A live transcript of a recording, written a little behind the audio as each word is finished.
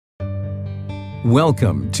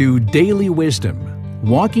Welcome to Daily Wisdom,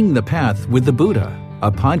 Walking the Path with the Buddha,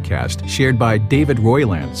 a podcast shared by David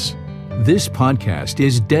Roylance. This podcast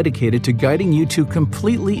is dedicated to guiding you to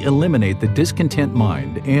completely eliminate the discontent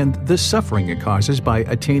mind and the suffering it causes by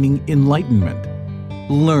attaining enlightenment.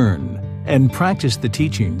 Learn and practice the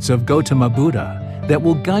teachings of Gautama Buddha that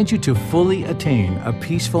will guide you to fully attain a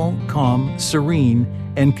peaceful, calm, serene,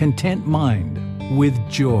 and content mind with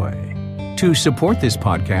joy. To support this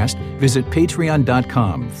podcast, visit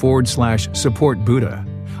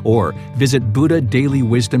patreon.com/supportbuddha or visit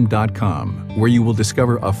buddhadailywisdom.com, where you will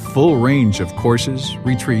discover a full range of courses,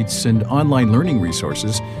 retreats, and online learning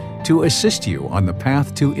resources to assist you on the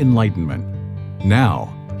path to enlightenment.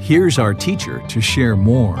 Now, here's our teacher to share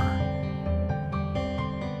more.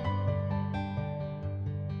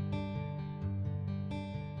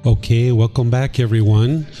 Okay, welcome back,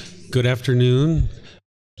 everyone. Good afternoon.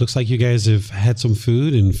 Looks like you guys have had some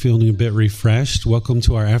food and feeling a bit refreshed. Welcome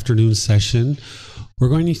to our afternoon session. We're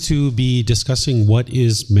going to be discussing what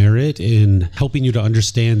is merit and helping you to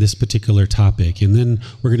understand this particular topic. And then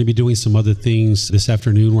we're going to be doing some other things this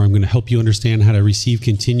afternoon where I'm going to help you understand how to receive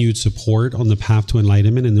continued support on the path to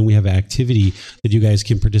enlightenment. And then we have an activity that you guys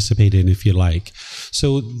can participate in if you like.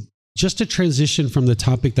 So just to transition from the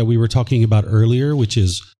topic that we were talking about earlier, which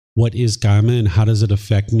is what is Karma and how does it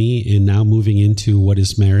affect me, and now moving into what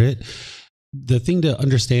is merit. The thing to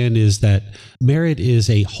understand is that merit is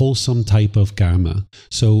a wholesome type of karma.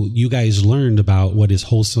 So you guys learned about what is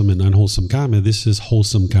wholesome and unwholesome karma. This is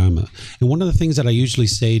wholesome karma. And one of the things that I usually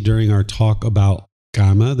say during our talk about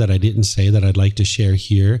karma that I didn't say that I'd like to share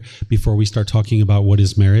here before we start talking about what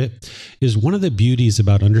is merit is one of the beauties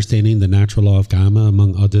about understanding the natural law of karma,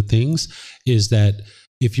 among other things, is that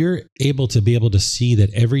if you're able to see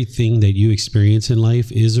that everything that you experience in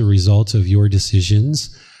life is a result of your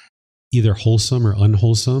decisions, either wholesome or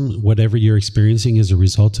unwholesome, whatever you're experiencing is a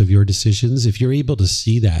result of your decisions. If you're able to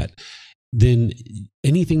see that, then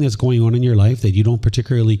anything that's going on in your life that you don't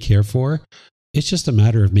particularly care for, it's just a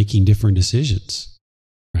matter of making different decisions.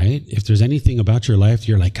 Right? If there's anything about your life,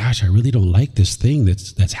 you're like, gosh, I really don't like this thing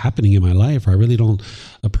that's happening in my life. Or I really don't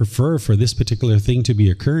prefer for this particular thing to be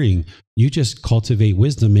occurring. You just cultivate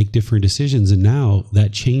wisdom, make different decisions, and now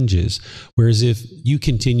that changes. Whereas if you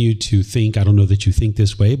continue to think, I don't know that you think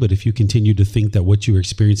this way, but if you continue to think that what you're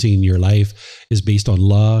experiencing in your life is based on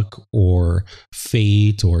luck or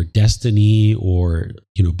fate or destiny or,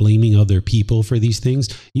 blaming other people for these things,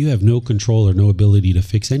 you have no control or no ability to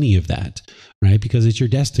fix any of that. Right? Because it's your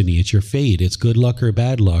destiny, it's your fate, it's good luck or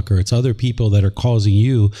bad luck, or it's other people that are causing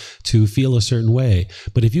you to feel a certain way.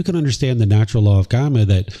 But if you can understand the natural law of karma,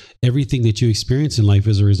 that everything that you experience in life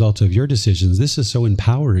is a result of your decisions, this is so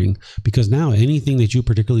empowering, because now anything that you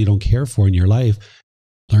particularly don't care for in your life,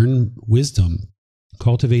 learn wisdom.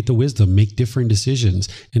 Cultivate the wisdom, make different decisions,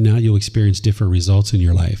 and now you'll experience different results in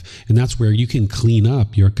your life. And that's where you can clean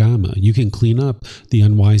up your karma. You can clean up the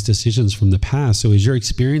unwise decisions from the past. So as you're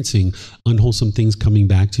experiencing unwholesome things coming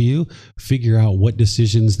back to you, figure out what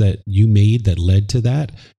decisions that you made that led to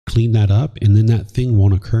that, clean that up, and then that thing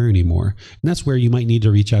won't occur anymore. And that's where you might need to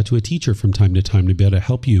reach out to a teacher from time to time to be able to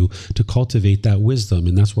help you to cultivate that wisdom.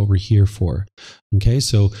 And that's what we're here for. Okay,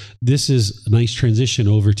 so this is a nice transition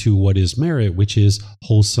over to what is merit, which is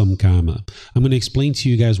wholesome karma. I'm going to explain to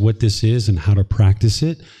you guys what this is and how to practice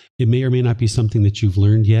it. It may or may not be something that you've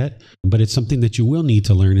learned yet, but it's something that you will need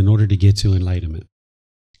to learn in order to get to enlightenment.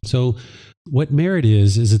 So what merit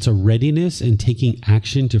is it's a readiness and taking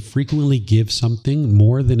action to frequently give something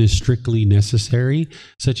more than is strictly necessary,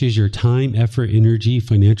 such as your time, effort, energy,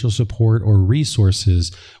 financial support, or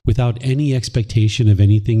resources, without any expectation of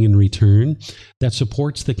anything in return, that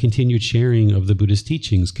supports the continued sharing of the Buddhist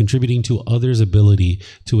teachings, contributing to others' ability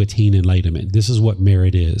to attain enlightenment. This is what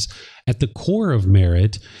merit is. At the core of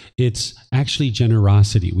merit, it's actually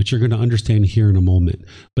generosity, which you're going to understand here in a moment.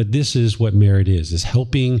 But this is what merit is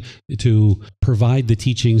helping to provide the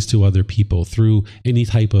teachings to other people through any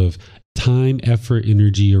type of time, effort,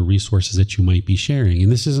 energy, or resources that you might be sharing.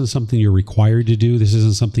 And this isn't something you're required to do. This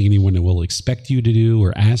isn't something anyone will expect you to do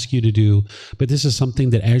or ask you to do. But this is something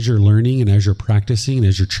that as you're learning and as you're practicing and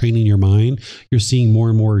as you're training your mind, you're seeing more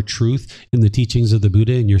and more truth in the teachings of the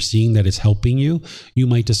Buddha, and you're seeing that it's helping you. You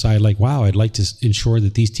might decide like, wow, I'd like to ensure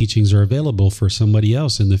that these teachings are available for somebody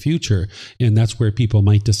else in the future. And that's where people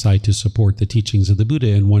might decide to support the teachings of the Buddha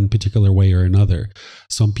in one particular way or another.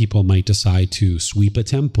 Some people might decide to sweep a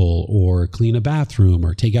temple or clean a bathroom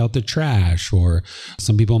or take out the trash, or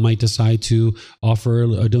some people might decide to offer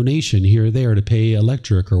a donation here or there to pay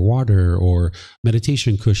electric or water or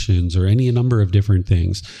meditation cushions or any number of different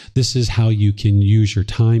things. This is how you can use your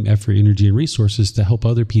time, effort, energy, and resources to help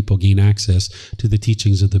other people gain access to the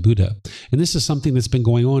teachings of the Buddha. And this is something that's been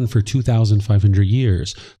going on for 2,500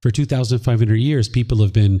 years. For 2,500 years, people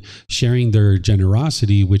have been sharing their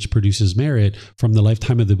generosity, which produces merit. From the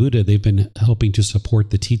lifetime of the Buddha, they've been helping to support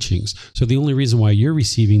the teachings. So the only reason why you're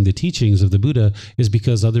receiving the teachings of the Buddha is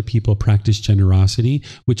because other people practiced generosity,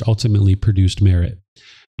 which ultimately produced merit.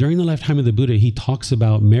 During the lifetime of the Buddha, he talks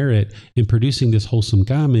about merit in producing this wholesome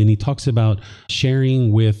karma, and he talks about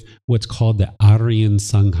sharing with what's called the Aryan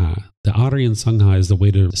Sangha. The Aryan Sangha is the way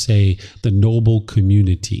to say the noble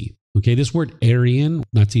community. Okay, this word Aryan,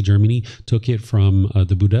 Nazi Germany took it from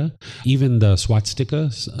the Buddha. Even the swastika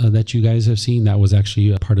that you guys have seen, that was actually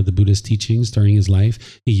a part of the Buddha's teachings during his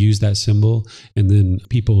life. He used that symbol, and then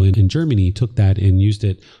people in Germany took that and used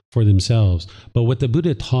it for themselves. But what the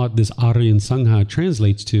Buddha taught this Aryan Sangha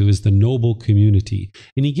translates to is the noble community.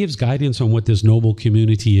 And he gives guidance on what this noble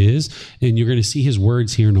community is, and you're going to see his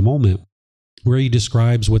words here in a moment, where he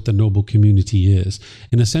describes what the noble community is.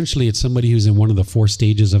 And essentially, it's somebody who's in one of the 4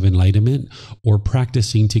 stages of enlightenment or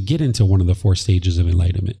practicing to get into one of the 4 stages of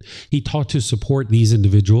enlightenment. He taught to support these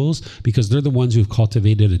individuals because they're the ones who've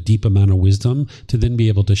cultivated a deep amount of wisdom to then be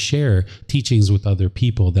able to share teachings with other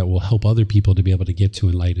people that will help other people to be able to get to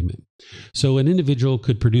enlightenment. So an individual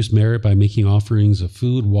could produce merit by making offerings of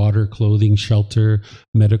food, water, clothing, shelter,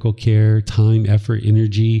 medical care, time, effort,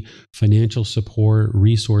 energy, financial support,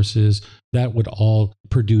 resources. That would all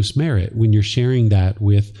produce merit when you're sharing that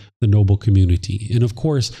with the noble community. And of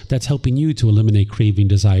course, that's helping you to eliminate craving,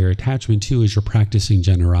 desire, attachment too, as you're practicing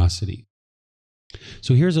generosity.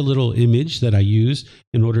 So here's a little image that I use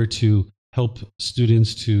in order to help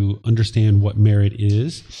students to understand what merit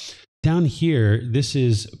is. Down here, this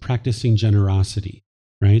is practicing generosity,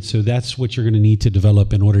 right? So that's what you're going to need to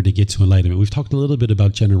develop in order to get to enlightenment. We've talked a little bit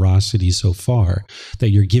about generosity so far, that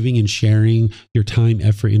you're giving and sharing your time,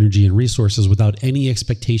 effort, energy, and resources without any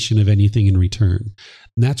expectation of anything in return.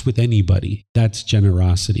 And that's with anybody. That's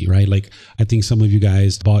generosity, right? Like, I think some of you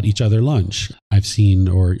guys bought each other lunch. I've seen,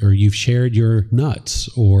 or you've shared your nuts,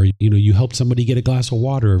 or, you helped somebody get a glass of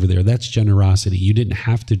water over there. That's generosity. You didn't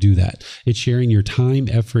have to do that. It's sharing your time,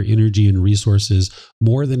 effort, energy, and resources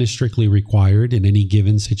more than is strictly required in any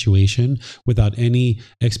given situation without any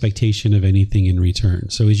expectation of anything in return.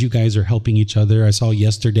 So as you guys are helping each other, I saw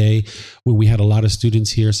yesterday when we had a lot of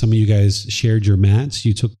students here, some of you guys shared your mats.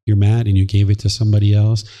 You took your mat and you gave it to somebody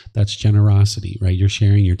else. That's generosity, right? You're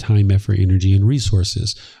sharing your time, effort, energy, and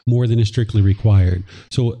resources more than is strictly required.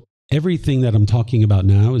 So everything that I'm talking about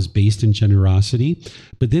now is based in generosity.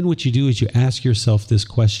 But then what you do is you ask yourself this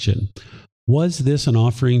question: was this an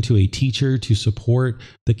offering to a teacher to support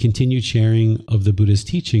the continued sharing of the Buddha's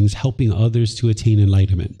teachings, helping others to attain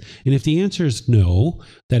enlightenment? And if the answer is no,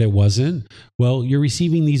 that it wasn't, well, you're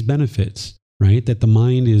receiving these benefits, right? That the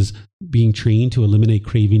mind is being trained to eliminate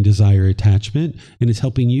craving, desire, attachment, and it's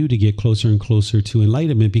helping you to get closer and closer to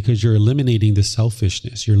enlightenment because you're eliminating the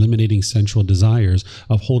selfishness. You're eliminating sensual desires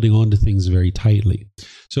of holding on to things very tightly.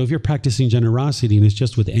 So if you're practicing generosity and it's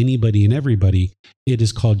just with anybody and everybody, it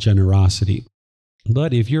is called generosity.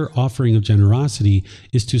 But if your offering of generosity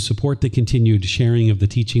is to support the continued sharing of the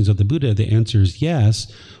teachings of the Buddha, the answer is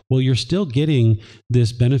yes. Well, you're still getting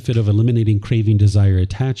this benefit of eliminating craving, desire,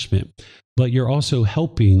 attachment, but you're also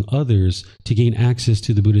helping others to gain access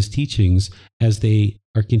to the Buddha's teachings as they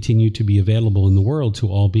are continued to be available in the world to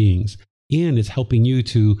all beings. And it's helping you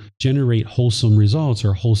to generate wholesome results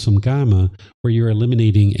or wholesome karma, where you're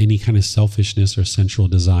eliminating any kind of selfishness or sensual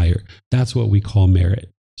desire. That's what we call merit.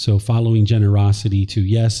 So following generosity to,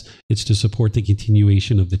 yes, it's to support the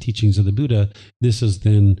continuation of the teachings of the Buddha. This is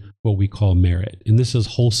then what we call merit. And this is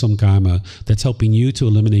wholesome karma that's helping you to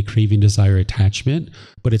eliminate craving, desire, attachment,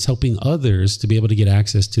 but it's helping others to be able to get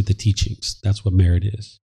access to the teachings. That's what merit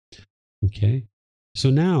is. Okay. So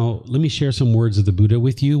now let me share some words of the Buddha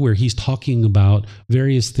with you where he's talking about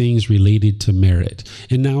various things related to merit.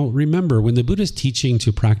 And now remember, when the Buddha's teaching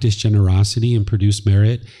to practice generosity and produce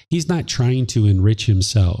merit, he's not trying to enrich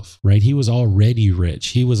himself, right? He was already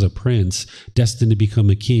rich. He was a prince destined to become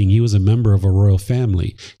a king. He was a member of a royal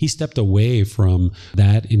family. He stepped away from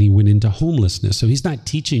that and he went into homelessness. So he's not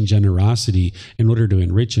teaching generosity in order to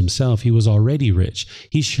enrich himself. He was already rich.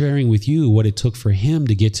 He's sharing with you what it took for him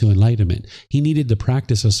to get to enlightenment. He needed to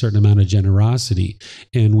practice a certain amount of generosity.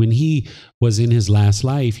 And when he was in his last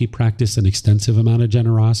life, he practiced an extensive amount of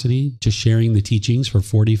generosity, just sharing the teachings for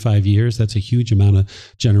 45 years. That's a huge amount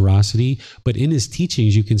of generosity. But in his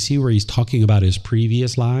teachings, you can see where he's talking about his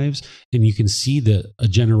previous lives, and you can see that a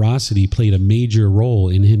generosity played a major role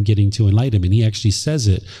in him getting to enlightenment. He actually says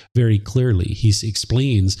it very clearly. He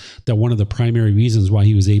explains that one of the primary reasons why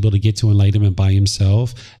he was able to get to enlightenment by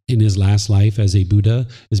himself in his last life as a Buddha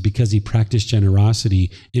is because he practiced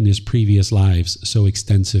generosity in his previous lives so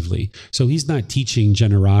extensively. So he's not teaching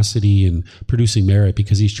generosity and producing merit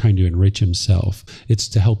because he's trying to enrich himself. It's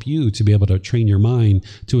to help you to be able to train your mind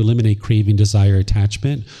to eliminate craving, desire,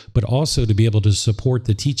 attachment, but also to be able to support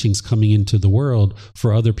the teachings coming into the world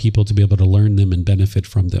for other people to be able to learn them and benefit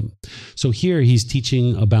from them. So here he's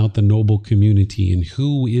teaching about the noble community and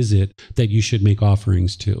who is it that you should make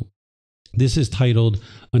offerings to. This is titled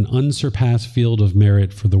An Unsurpassed Field of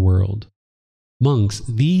Merit for the World. Monks,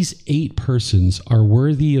 these 8 persons are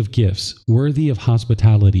worthy of gifts, worthy of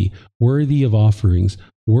hospitality, worthy of offerings,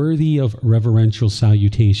 worthy of reverential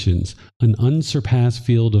salutations, an unsurpassed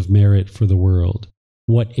field of merit for the world.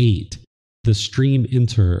 What 8? The stream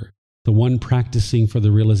enterer, the one practicing for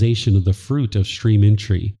the realization of the fruit of stream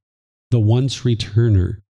entry, the once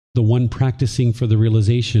returner, the one practicing for the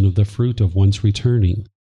realization of the fruit of once returning,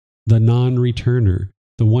 the non-returner,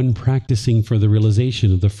 the one practicing for the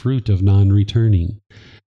realization of the fruit of non-returning,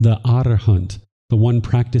 the arahant, the one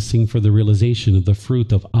practicing for the realization of the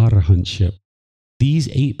fruit of arahantship. These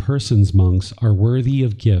 8 persons, monks, are worthy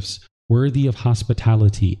of gifts, worthy of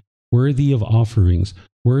hospitality, worthy of offerings,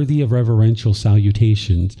 worthy of reverential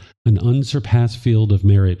salutations, an unsurpassed field of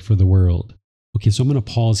merit for the world. Okay, so I'm going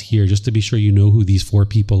to pause here just to be sure you know who these 4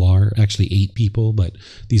 people are. Actually 8 people, but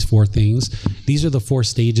these 4 things. These are the 4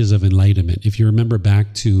 stages of enlightenment. If you remember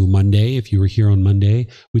back to Monday, if you were here on Monday,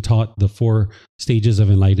 we taught the 4 stages of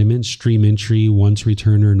enlightenment: stream entry, once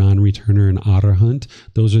returner, non-returner, and arahant.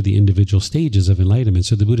 Those are the individual stages of enlightenment.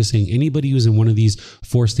 So the Buddha is saying anybody who's in one of these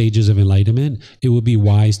 4 stages of enlightenment, it would be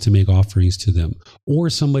wise to make offerings to them. Or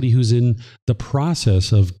somebody who's in the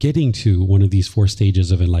process of getting to one of these 4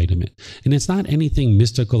 stages of enlightenment. And it's not anything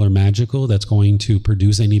mystical or magical that's going to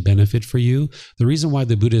produce any benefit for you. The reason why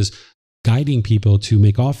the Buddha is guiding people to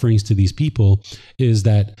make offerings to these people is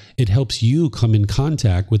that it helps you come in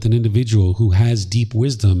contact with an individual who has deep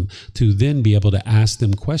wisdom to then be able to ask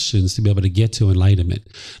them questions to be able to get to enlightenment.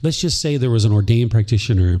 Let's just say there was an ordained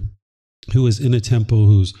practitioner who is in a temple,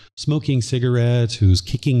 who's smoking cigarettes, who's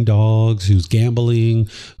kicking dogs, who's gambling,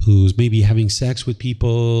 who's maybe having sex with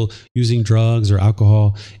people, using drugs or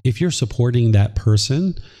alcohol. If you're supporting that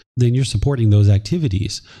person, then you're supporting those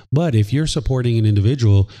activities. But if you're supporting an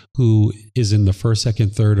individual who is in the 1st,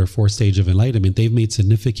 2nd, 3rd, or 4th stage of enlightenment, they've made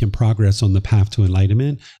significant progress on the path to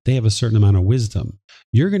enlightenment, they have a certain amount of wisdom.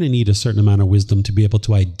 You're going to need a certain amount of wisdom to be able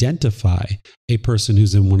to identify a person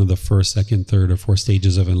who's in one of the 1st, 2nd, 3rd, or 4th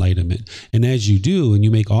stages of enlightenment. And as you do, and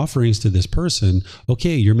you make offerings to this person,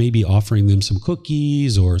 okay, you're maybe offering them some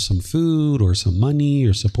cookies or some food or some money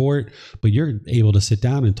or support, but you're able to sit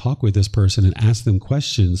down and talk with this person and ask them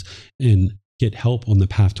questions and get help on the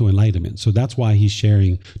path to enlightenment. So that's why he's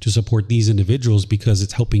sharing to support these individuals, because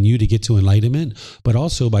it's helping you to get to enlightenment. But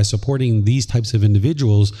also by supporting these types of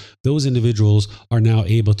individuals, those individuals are now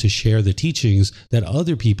able to share the teachings that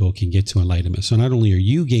other people can get to enlightenment. So not only are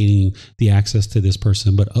you gaining the access to this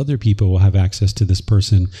person, but other people will have access to this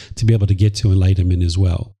person to be able to get to enlightenment as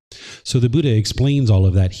well. So the Buddha explains all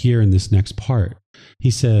of that here in this next part.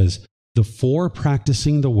 He says, the 4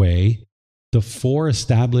 practicing the way, the 4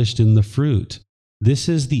 established in the fruit. This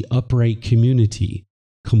is the upright community,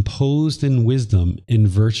 composed in wisdom and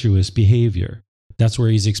virtuous behavior. That's where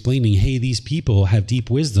he's explaining, hey, these people have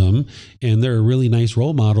deep wisdom and they're a really nice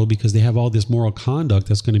role model because they have all this moral conduct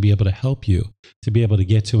that's going to be able to help you to be able to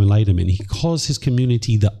get to enlightenment. He calls his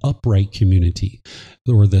community the upright community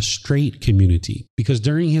or the straight community, because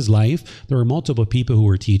during his life, there were multiple people who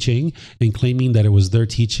were teaching and claiming that it was their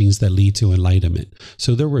teachings that lead to enlightenment.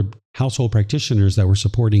 So there were household practitioners that were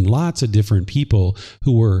supporting lots of different people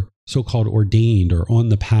who were so-called ordained or on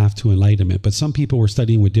the path to enlightenment. But some people were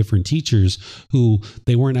studying with different teachers who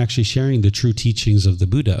they weren't actually sharing the true teachings of the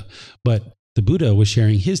Buddha. But the Buddha was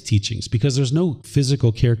sharing his teachings, because there's no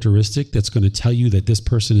physical characteristic that's going to tell you that this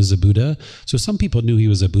person is a Buddha. So some people knew he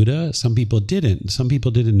was a Buddha. Some people didn't. Some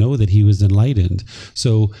people didn't know that he was enlightened.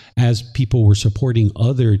 So as people were supporting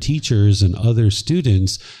other teachers and other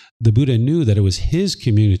students, the Buddha knew that it was his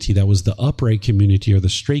community that was the upright community, or the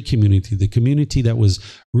straight community, the community that was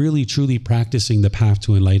really truly practicing the path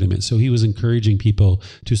to enlightenment. So he was encouraging people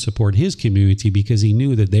to support his community because he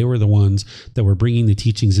knew that they were the ones that were bringing the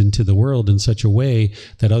teachings into the world in such a way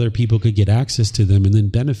that other people could get access to them and then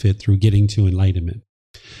benefit through getting to enlightenment.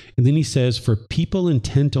 And then he says, for people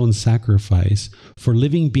intent on sacrifice, for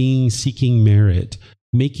living beings seeking merit,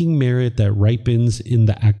 making merit that ripens in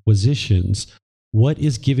the acquisitions, what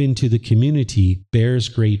is given to the community bears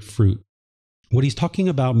great fruit. What he's talking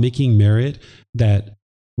about, making merit that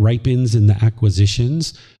ripens in the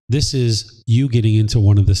acquisitions, this is you getting into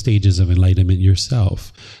one of the stages of enlightenment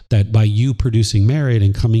yourself. That by you producing merit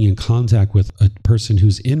and coming in contact with a person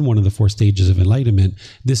who's in one of the 4 stages of enlightenment,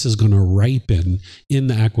 this is going to ripen in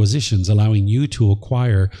the acquisitions, allowing you to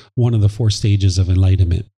acquire one of the 4 stages of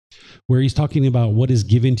enlightenment. Where he's talking about what is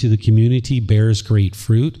given to the community bears great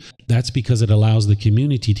fruit, that's because it allows the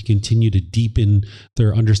community to continue to deepen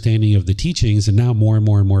their understanding of the teachings, and now more and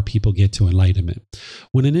more and more people get to enlightenment.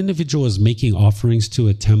 When an individual is making offerings to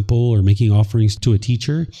a temple or making offerings to a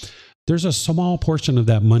teacher, there's a small portion of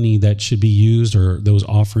that money that should be used, or those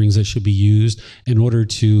offerings that should be used, in order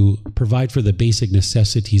to provide for the basic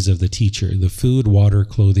necessities of the teacher, the food, water,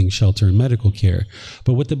 clothing, shelter, and medical care.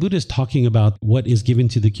 But what the Buddha is talking about, what is given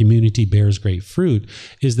to the community bears great fruit,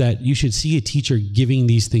 is that you should see a teacher giving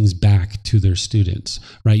these things back to their students,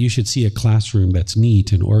 right? You should see a classroom that's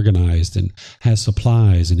neat and organized and has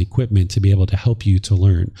supplies and equipment to be able to help you to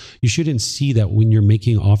learn. You shouldn't see that when you're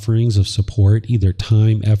making offerings of support, either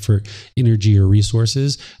time, effort, energy, or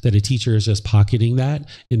resources, that a teacher is just pocketing that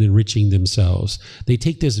and enriching themselves. They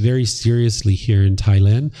take this very seriously here in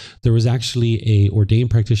Thailand. There was actually a ordained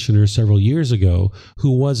practitioner several years ago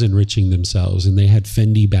who was enriching themselves, and they had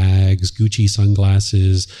Fendi bags, Gucci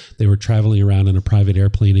sunglasses. They were traveling around in a private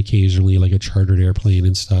airplane occasionally, like a chartered airplane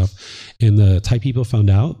and stuff. And the Thai people found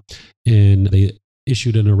out, and they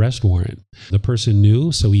issued an arrest warrant. The person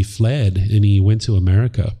knew, so he fled and he went to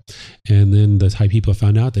America. And then the Thai people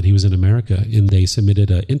found out that he was in America, and they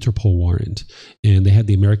submitted an Interpol warrant. And they had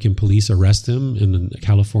the American police arrest him in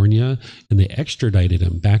California, and they extradited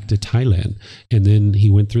him back to Thailand. And then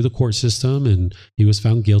he went through the court system, and he was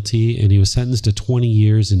found guilty, and he was sentenced to 20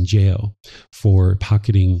 years in jail for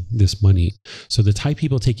pocketing this money. So the Thai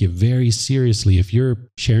people take it very seriously. If you're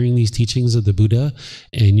sharing these teachings of the Buddha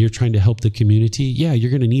and you're trying to help the community, yeah,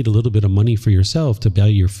 you're going to need a little bit of money for yourself to buy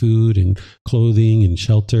your food and clothing and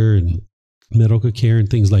shelter and medical care and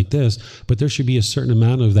things like this, but there should be a certain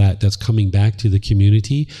amount of that that's coming back to the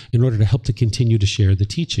community in order to help to continue to share the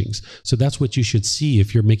teachings. So that's what you should see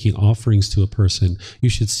if you're making offerings to a person. You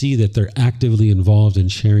should see that they're actively involved in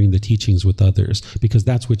sharing the teachings with others, because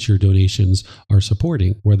that's what your donations are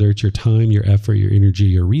supporting. Whether it's your time, your effort, your energy,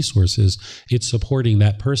 your resources, it's supporting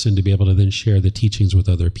that person to be able to then share the teachings with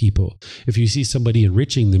other people. If you see somebody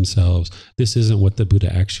enriching themselves, this isn't what the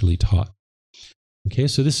Buddha actually taught. Okay,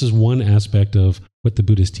 so this is one aspect of what the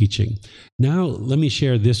Buddha is teaching. Now, let me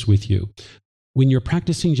share this with you. When you're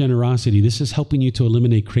practicing generosity, this is helping you to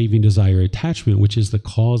eliminate craving, desire, attachment, which is the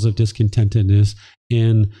cause of discontentedness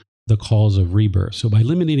and the cause of rebirth. So by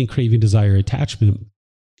eliminating craving, desire, attachment,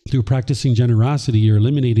 through practicing generosity, you're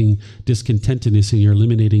eliminating discontentedness and you're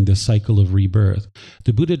eliminating the cycle of rebirth.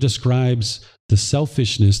 The Buddha describes the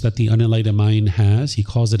selfishness that the unenlightened mind has. He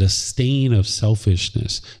calls it a stain of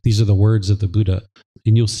selfishness. These are the words of the Buddha.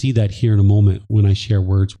 And you'll see that here in a moment when I share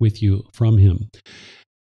words with you from him.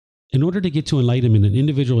 In order to get to enlightenment, an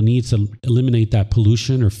individual needs to eliminate that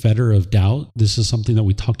pollution or fetter of doubt. This is something that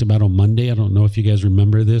we talked about on Monday. I don't know if you guys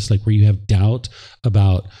remember this, like where you have doubt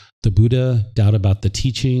about the Buddha, doubt about the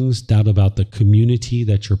teachings, doubt about the community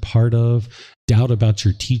that you're part of, doubt about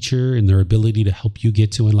your teacher and their ability to help you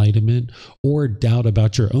get to enlightenment, or doubt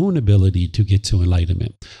about your own ability to get to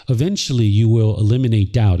enlightenment. Eventually, you will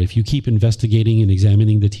eliminate doubt. If you keep investigating and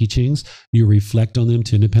examining the teachings, you reflect on them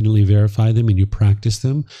to independently verify them, and you practice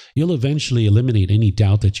them, you'll eventually eliminate any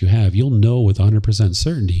doubt that you have. You'll know with 100%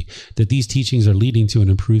 certainty that these teachings are leading to an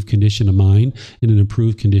improved condition of mind and an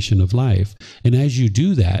improved condition of life. And as you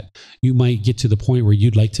do that, you might get to the point where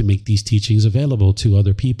you'd like to make these teachings available to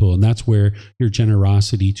other people. And that's where your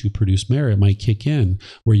generosity to produce merit might kick in,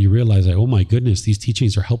 where you realize that, oh my goodness, these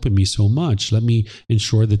teachings are helping me so much. Let me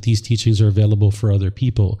ensure that these teachings are available for other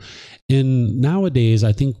people. And nowadays,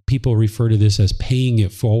 I think people refer to this as paying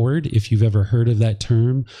it forward. If you've ever heard of that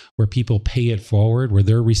term, where people pay it forward, where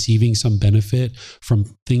they're receiving some benefit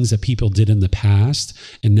from things that people did in the past.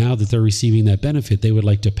 And now that they're receiving that benefit, they would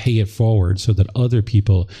like to pay it forward so that other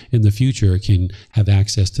people in the future can have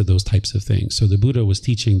access to those types of things. So the Buddha was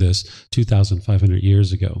teaching this 2,500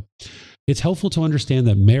 years ago. it's helpful to understand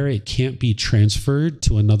that merit can't be transferred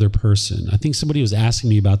to another person. I think somebody was asking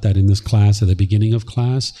me about that in this class at the beginning of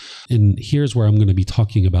class, and here's where I'm going to be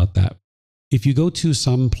talking about that. If you go to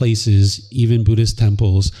some places, even Buddhist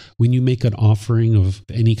temples, when you make an offering of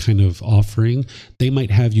any kind of offering, they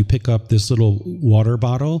might have you pick up this little water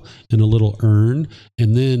bottle and a little urn.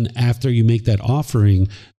 And then after you make that offering,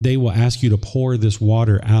 they will ask you to pour this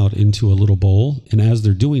water out into a little bowl. And as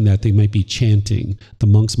they're doing that, they might be chanting. The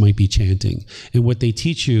monks might be chanting. And what they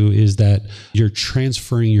teach you is that you're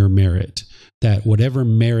transferring your merit. That whatever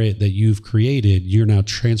merit that you've created, you're now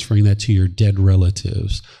transferring that to your dead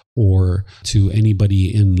relatives or to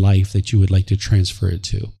anybody in life that you would like to transfer it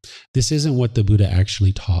to. This isn't what the Buddha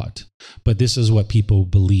actually taught, but this is what people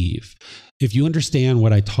believe. If you understand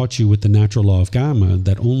what I taught you with the natural law of karma,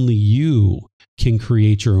 that only you can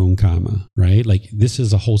create your own karma, right? Like this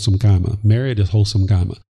is a wholesome karma. Merit is wholesome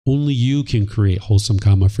karma. Only you can create wholesome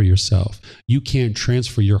karma for yourself. You can't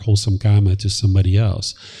transfer your wholesome karma to somebody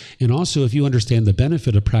else. And also, if you understand the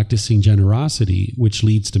benefit of practicing generosity, which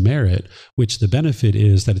leads to merit, which the benefit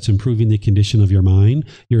is that it's improving the condition of your mind,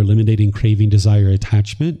 you're eliminating craving, desire,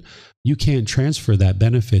 attachment, you can't transfer that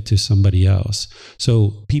benefit to somebody else.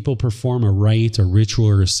 So people perform a rite, a ritual,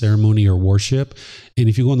 or a ceremony or worship. And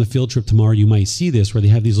if you go on the field trip tomorrow, you might see this where they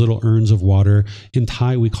have these little urns of water. In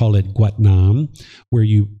Thai, we call it Guat Nam, where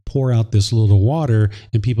you pour out this little water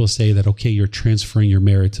and people say that, okay, you're transferring your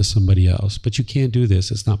merit to somebody else. But you can't do this.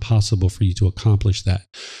 It's not possible for you to accomplish that.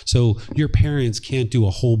 So your parents can't do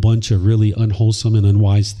a whole bunch of really unwholesome and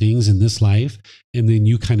unwise things in this life, and then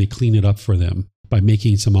you kind of clean it up for them by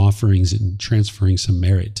making some offerings and transferring some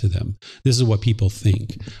merit to them. This is what people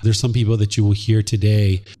think. There's some people that you will hear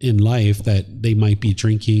today in life that they might be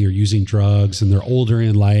drinking or using drugs, and they're older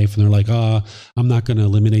in life, and they're like, I'm not going to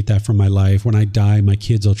eliminate that from my life. When I die, my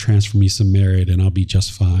kids will transfer me some merit and I'll be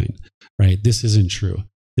just fine, right? This isn't true.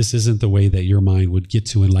 This isn't the way that your mind would get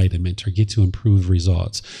to enlightenment or get to improved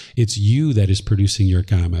results. It's you that is producing your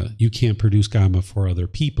karma. You can't produce karma for other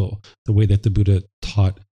people the way that the Buddha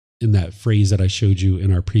taught in that phrase that I showed you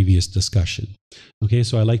in our previous discussion. Okay,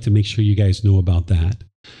 so I like to make sure you guys know about that.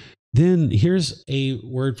 Then here's a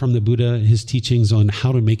word from the Buddha, his teachings on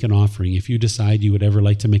how to make an offering. If you decide you would ever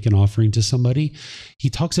like to make an offering to somebody,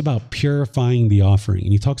 he talks about purifying the offering.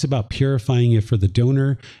 And he talks about purifying it for the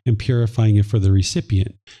donor and purifying it for the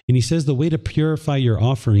recipient. And he says the way to purify your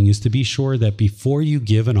offering is to be sure that before you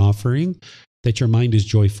give an offering, that your mind is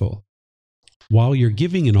joyful. While you're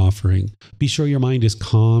giving an offering, be sure your mind is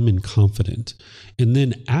calm and confident. And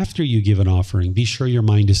then after you give an offering, be sure your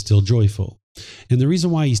mind is still joyful. And the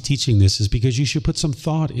reason why he's teaching this is because you should put some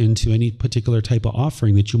thought into any particular type of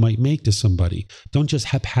offering that you might make to somebody. Don't just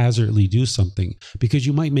haphazardly do something because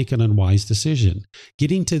you might make an unwise decision.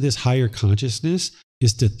 Getting to this higher consciousness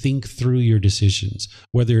is to think through your decisions,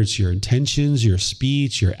 whether it's your intentions, your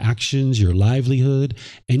speech, your actions, your livelihood,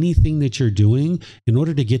 anything that you're doing. In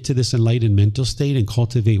order to get to this enlightened mental state and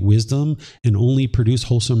cultivate wisdom and only produce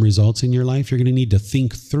wholesome results in your life, you're going to need to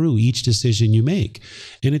think through each decision you make.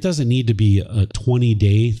 And it doesn't need to be a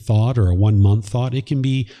 20-day thought or a 1-month thought. It can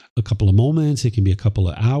be a couple of moments, it can be a couple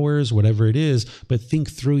of hours, whatever it is, but think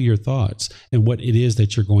through your thoughts and what it is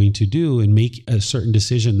that you're going to do and make a certain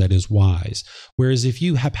decision that is wise. Whereas if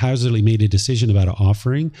you haphazardly made a decision about an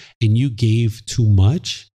offering and you gave too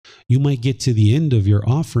much, you might get to the end of your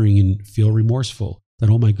offering and feel remorseful. That,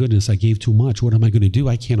 oh my goodness, I gave too much. What am I going to do?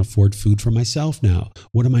 I can't afford food for myself now.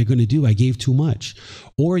 What am I going to do? I gave too much.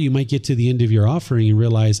 Or you might get to the end of your offering and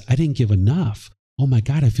realize, I didn't give enough. Oh my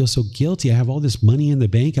God, I feel so guilty. I have all this money in the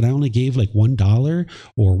bank and I only gave like $1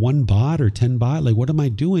 or 1 baht or 10 baht. Like, what am I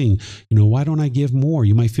doing? Why don't I give more?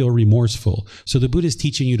 You might feel remorseful. So the Buddha is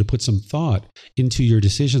teaching you to put some thought into your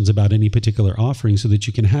decisions about any particular offering so that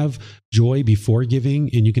you can have joy before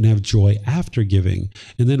giving and you can have joy after giving.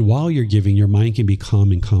 And then while you're giving, your mind can be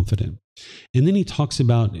calm and confident. And then he talks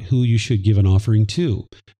about who you should give an offering to.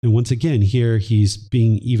 And once again, here he's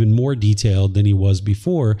being even more detailed than he was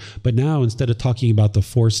before. But now, instead of talking about the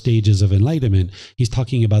 4 stages of enlightenment, he's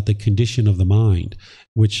talking about the condition of the mind,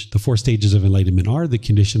 which the 4 stages of enlightenment are the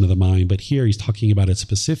condition of the mind. But here he's talking about it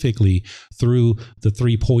specifically through the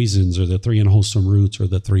 3 poisons or the 3 unwholesome roots or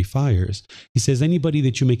the 3 fires. He says anybody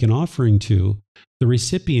that you make an offering to, the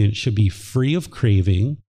recipient should be free of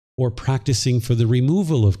craving or practicing for the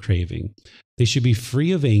removal of craving. They should be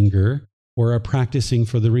free of anger or are practicing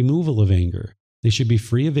for the removal of anger. They should be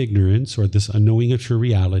free of ignorance or this unknowing of true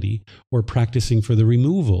reality or practicing for the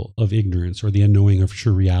removal of ignorance or the unknowing of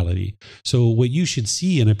true reality. So what you should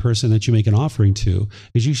see in a person that you make an offering to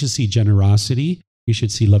is you should see generosity, you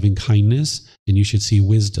should see loving kindness, and you should see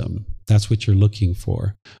wisdom. That's what you're looking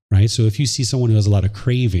for, right? So if you see someone who has a lot of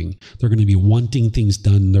craving, they're going to be wanting things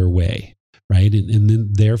done their way, right? And then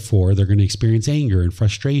therefore they're going to experience anger and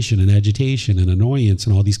frustration and agitation and annoyance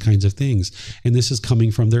and all these kinds of things. And this is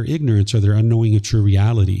coming from their ignorance or their unknowing of true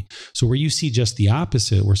reality. So where you see just the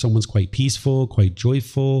opposite, where someone's quite peaceful, quite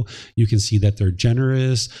joyful, you can see that they're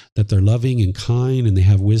generous, that they're loving and kind, and they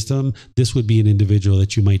have wisdom. This would be an individual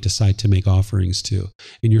that you might decide to make offerings to.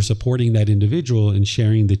 And you're supporting that individual and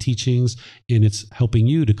sharing the teachings, and it's helping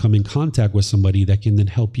you to come in contact with somebody that can then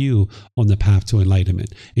help you on the path to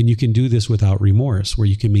enlightenment. And you can do this without remorse, where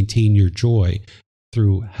you can maintain your joy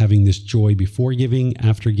through having this joy before giving,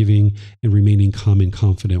 after giving, and remaining calm and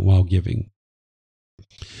confident while giving.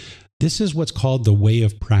 This is what's called the way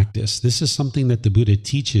of practice. This is something that the Buddha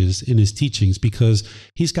teaches in his teachings, because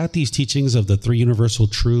he's got these teachings of the 3 universal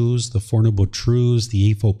truths, the 4 noble truths, the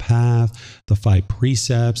Eightfold Path, the 5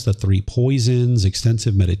 precepts, the 3 poisons,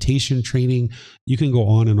 extensive meditation training. You can go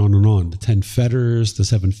on and on and on. The 10 fetters, the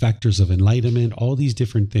 7 factors of enlightenment, all these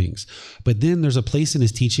different things. But then there's a place in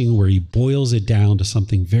his teaching where he boils it down to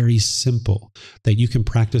something very simple that you can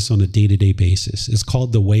practice on a day-to-day basis. It's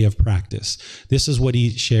called the way of practice. This is what he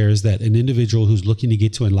shares that an individual who's looking to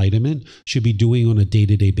get to enlightenment should be doing on a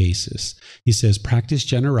day-to-day basis. He says, practice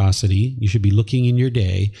generosity. You should be looking in your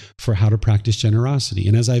day for how to practice generosity.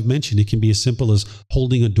 And as I've mentioned, it can be as simple as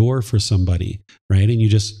holding a door for somebody, right? And you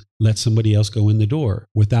just let somebody else go in the door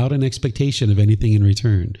without an expectation of anything in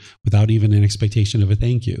return, without even an expectation of a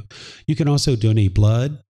thank you. You can also donate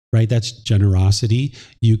blood, right? That's generosity.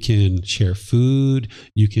 You can share food.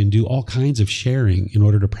 You can do all kinds of sharing in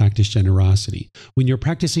order to practice generosity. When you're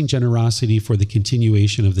practicing generosity for the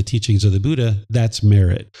continuation of the teachings of the Buddha, that's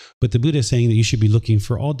merit. But the Buddha is saying that you should be looking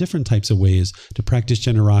for all different types of ways to practice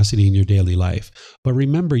generosity in your daily life. But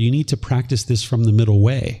remember, you need to practice this from the middle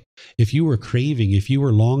way. If you were craving, if you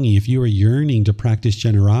were longing, if you were yearning to practice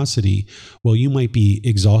generosity, well, you might be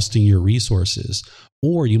exhausting your resources.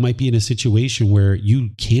 Or you might be in a situation where you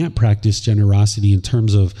can't practice generosity in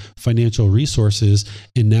terms of financial resources,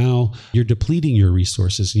 and now you're depleting your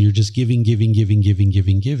resources and you're just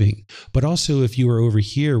giving. But also, if you were over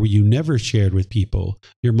here where you never shared with people,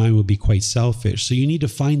 your mind would be quite selfish. So you need to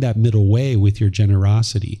find that middle way with your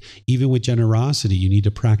generosity. Even with generosity, you need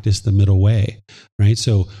to practice the middle way, right?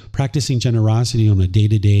 So practicing generosity on a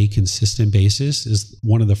day-to-day consistent basis is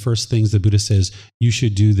one of the first things the Buddha says you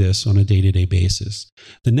should do this on a day-to-day basis.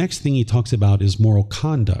 The next thing he talks about is moral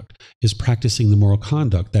conduct, is practicing the moral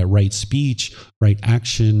conduct, that right speech, right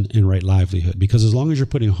action, and right livelihood. Because as long as you're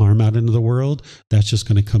putting harm out into the world, that's just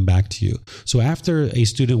going to come back to you. So after a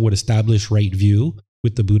student would establish right view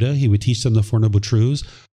with the Buddha, he would teach them the 4 noble truths.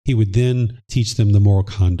 He would then teach them the moral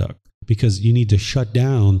conduct, because you need to shut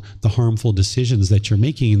down the harmful decisions that you're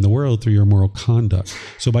making in the world through your moral conduct.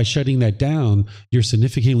 So by shutting that down, you're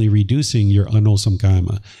significantly reducing your unwholesome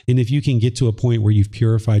karma. And if you can get to a point where you've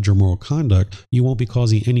purified your moral conduct, you won't be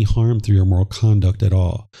causing any harm through your moral conduct at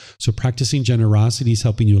all. So practicing generosity is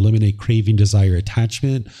helping you eliminate craving, desire,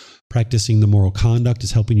 attachment. Practicing the moral conduct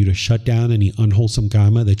is helping you to shut down any unwholesome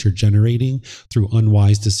karma that you're generating through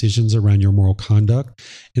unwise decisions around your moral conduct.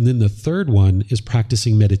 And then the third one is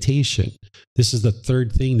practicing meditation. This is the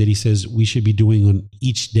third thing that he says we should be doing on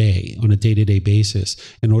each day, on a day-to-day basis,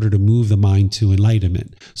 in order to move the mind to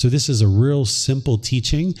enlightenment. So this is a real simple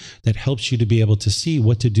teaching that helps you to be able to see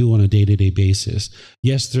what to do on a day-to-day basis.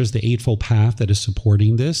 Yes, there's the Eightfold Path that is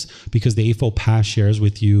supporting this, because the Eightfold Path shares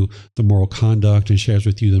with you the moral conduct and shares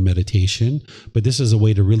with you the meditation. But this is a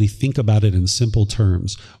way to really think about it in simple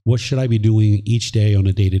terms. What should I be doing each day on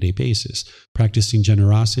a day-to-day basis? Practicing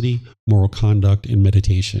generosity, moral conduct, and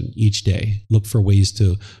meditation each day. Look for ways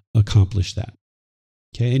to accomplish that.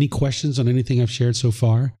 Okay, any questions on anything I've shared so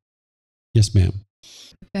far? Yes, ma'am.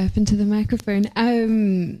 Burp into the microphone.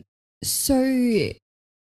 So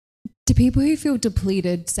do people who feel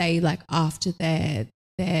depleted, say like after their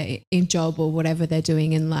in job or whatever they're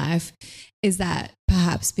doing in life, is that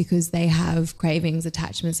perhaps because they have cravings,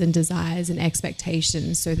 attachments and desires and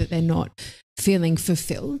expectations so that they're not feeling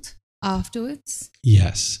fulfilled afterwards?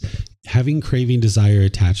 Yes. Having craving, desire,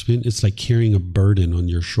 attachment, it's like carrying a burden on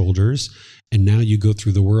your shoulders. And now you go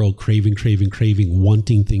through the world craving,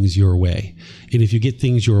 wanting things your way. And if you get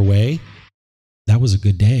things your way, that was a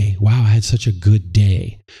good day. Wow, I had such a good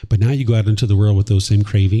day. But now you go out into the world with those same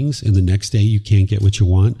cravings, and the next day you can't get what you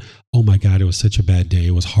want. Oh my God, it was such a bad day.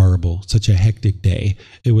 It was horrible. Such a hectic day.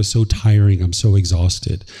 It was so tiring. I'm so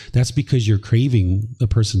exhausted. That's because you're craving, the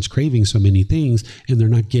person's craving so many things, and they're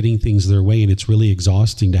not getting things their way, and it's really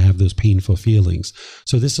exhausting to have those painful feelings.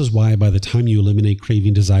 So this is why by the time you eliminate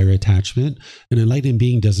craving, desire, attachment, an enlightened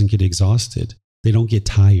being doesn't get exhausted. They don't get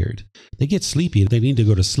tired. They get sleepy. They need to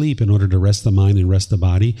go to sleep in order to rest the mind and rest the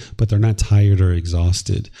body, but they're not tired or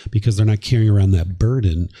exhausted because they're not carrying around that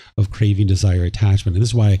burden of craving, desire, attachment. And this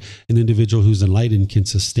is why an individual who's enlightened can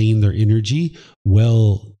sustain their energy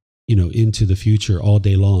well, into the future all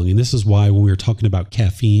day long. And this is why when we were talking about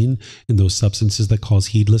caffeine and those substances that cause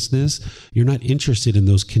heedlessness, you're not interested in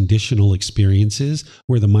those conditional experiences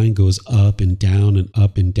where the mind goes up and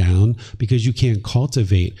down, because you can't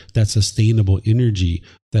cultivate that sustainable energy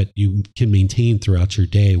that you can maintain throughout your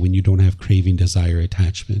day when you don't have craving, desire,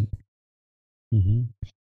 attachment.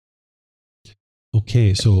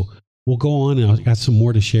 Okay, so we'll go on, and I've got some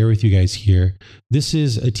more to share with you guys here. This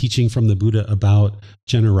is a teaching from the Buddha about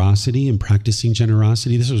generosity and practicing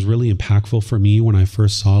generosity. This was really impactful for me when I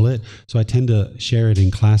first saw it, so I tend to share it in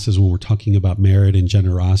classes when we're talking about merit and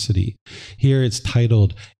generosity. Here it's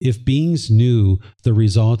titled, If Beings Knew the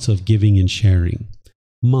Results of Giving and Sharing.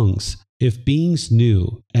 Monks, if beings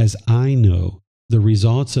knew, as I know, the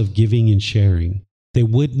results of giving and sharing, they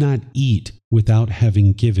would not eat without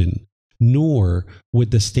having given, nor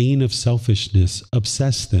would the stain of selfishness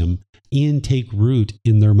obsess them and take root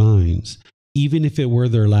in their minds. Even if it were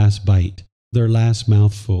their last bite, their last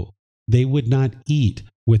mouthful, they would not eat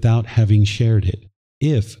without having shared it,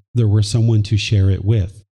 if there were someone to share it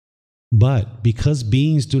with. But because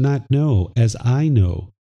beings do not know, as I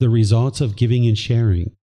know, the results of giving and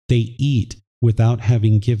sharing, they eat without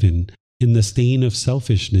having given, and the stain of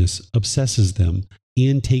selfishness obsesses them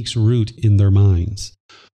and takes root in their minds.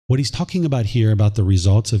 What he's talking about here about the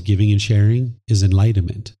results of giving and sharing is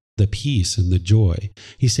enlightenment, the peace and the joy.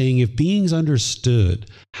 He's saying if beings understood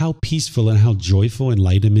how peaceful and how joyful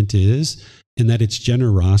enlightenment is, and that it's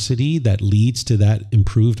generosity that leads to that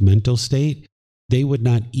improved mental state, they would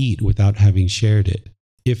not eat without having shared it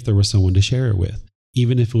if there was someone to share it with.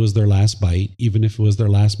 Even if it was their last bite, even if it was their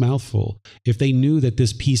last mouthful. If they knew that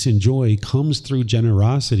this peace and joy comes through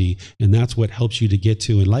generosity, and that's what helps you to get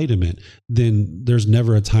to enlightenment, then there's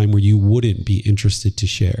never a time where you wouldn't be interested to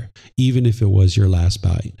share, even if it was your last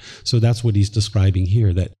bite. So that's what he's describing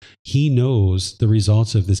here, that he knows the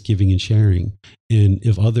results of this giving and sharing. And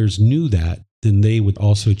if others knew that, then they would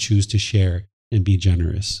also choose to share and be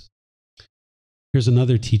generous. Here's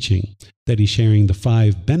another teaching that he's sharing, the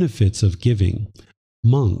 5 benefits of giving.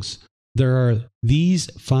 Monks, there are these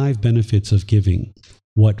 5 benefits of giving.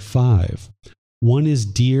 What 5? 1 is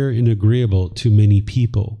dear and agreeable to many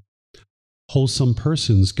people. Wholesome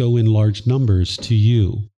persons go in large numbers to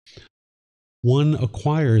you. 1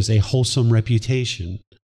 acquires a wholesome reputation.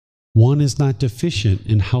 1 is not deficient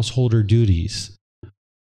in householder duties.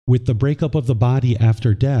 With the breakup of the body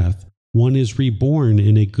after death, 1 is reborn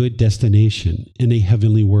in a good destination, in a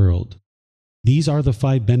heavenly world. These are the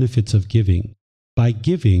 5 benefits of giving. By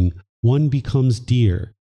giving, 1 becomes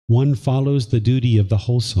dear. 1 follows the duty of the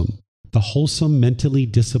wholesome. The wholesome, mentally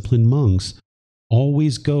disciplined monks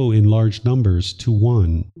always go in large numbers to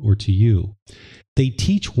 1 or to you. They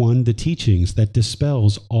teach 1 the teachings that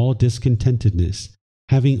dispels all discontentedness,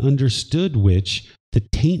 having understood which the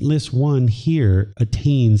taintless 1 here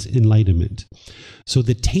attains enlightenment. So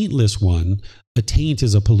the taintless 1, a taint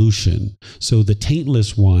is a pollution. So the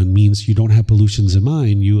taintless 1 means you don't have pollutions in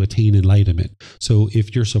mind, you attain enlightenment. So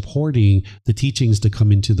if you're supporting the teachings to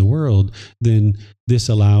come into the world, then this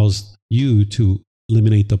allows you to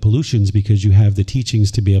eliminate the pollutions because you have the teachings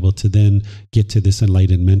to be able to then get to this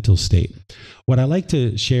enlightened mental state. What I like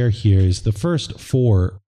to share here is the first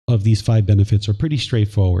 4 of these 5 benefits are pretty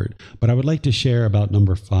straightforward, but I would like to share about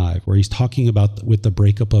number 5, where he's talking about with the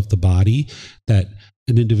breakup of the body, that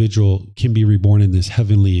an individual can be reborn in this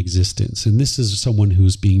heavenly existence. And this is someone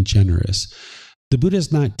who's being generous. The Buddha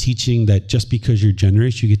is not teaching that just because you're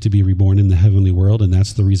generous, you get to be reborn in the heavenly world, and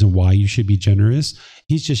that's the reason why you should be generous.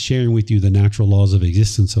 He's just sharing with you the natural laws of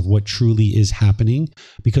existence of what truly is happening.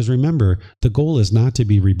 Because remember, the goal is not to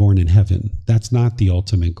be reborn in heaven. That's not the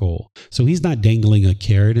ultimate goal. So he's not dangling a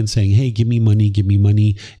carrot and saying, hey, give me money,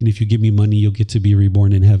 and if you give me money, you'll get to be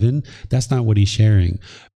reborn in heaven. That's not what he's sharing.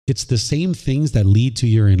 It's the same things that lead to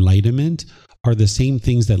your enlightenment are the same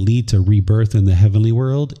things that lead to rebirth in the heavenly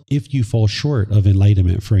world if you fall short of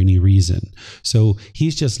enlightenment for any reason. So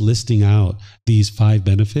he's just listing out these 5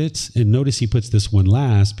 benefits. And notice he puts this one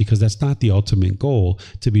last because that's not the ultimate goal,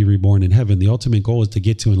 to be reborn in heaven. The ultimate goal is to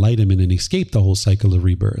get to enlightenment and escape the whole cycle of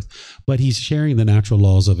rebirth. But he's sharing the natural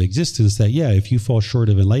laws of existence that, yeah, if you fall short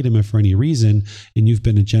of enlightenment for any reason and you've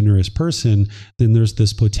been a generous person, then there's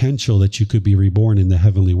this potential that you could be reborn in the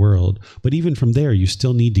heavenly world. But even from there, you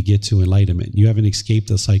still need to get to enlightenment. enlightenment. You haven't escaped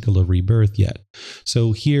the cycle of rebirth yet.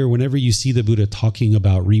 So here, whenever you see the Buddha talking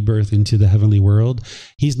about rebirth into the heavenly world,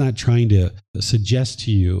 he's not trying to suggest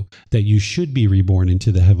to you that you should be reborn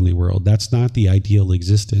into the heavenly world. That's not the ideal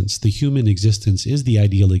existence. The human existence is the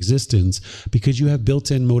ideal existence because you have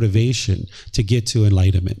built-in motivation to get to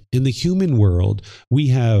enlightenment. In the human world, we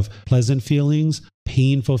have pleasant feelings,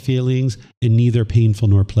 painful feelings, and neither painful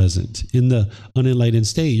nor pleasant. In the unenlightened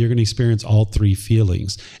state, you're going to experience all three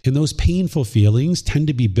feelings. And those painful feelings tend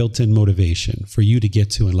to be built-in motivation for you to get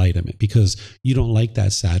to enlightenment because you don't like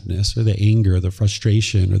that sadness or the anger or the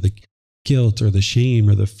frustration or the guilt or the shame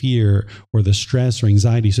or the fear or the stress or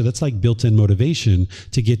anxiety. So that's like built-in motivation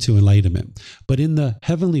to get to enlightenment. But in the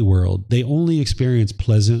heavenly world, they only experience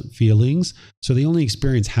pleasant feelings. So they only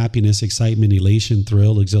experience happiness, excitement, elation,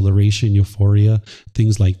 thrill, exhilaration, euphoria,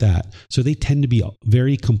 things like that. So they tend to be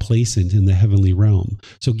very complacent in the heavenly realm.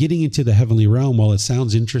 So getting into the heavenly realm, while it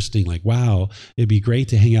sounds interesting, like, wow, it'd be great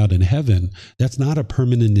to hang out in heaven, that's not a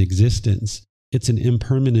permanent existence. It's an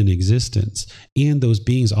impermanent existence. And those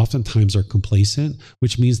beings oftentimes are complacent,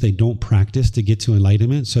 which means they don't practice to get to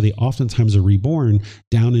enlightenment. So they oftentimes are reborn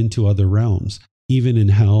down into other realms, even in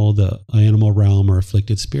hell, the animal realm or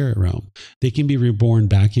afflicted spirit realm. They can be reborn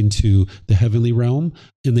back into the heavenly realm,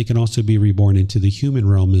 and they can also be reborn into the human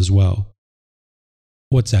realm as well.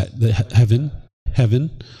 What's that? The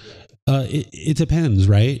heaven? It depends,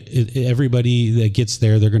 right? Everybody that gets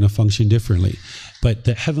there, they're going to function differently. But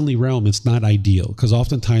the heavenly realm, it's not ideal because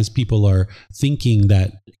oftentimes people are thinking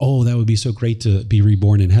that, oh, that would be so great to be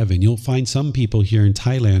reborn in heaven. You'll find some people here in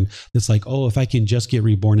Thailand that's like, oh, if I can just get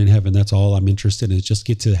reborn in heaven, that's all I'm interested in is just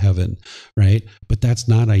get to heaven, right? But that's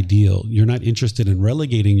not ideal. You're not interested in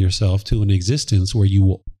relegating yourself to an existence where you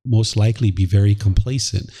will most likely be very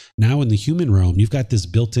complacent. Now in the human realm, you've got this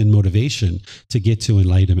built-in motivation to get to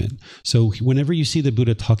enlightenment. So whenever you see the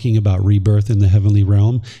Buddha talking about rebirth in the heavenly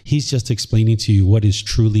realm, he's just explaining to you what is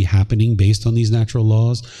truly happening based on these natural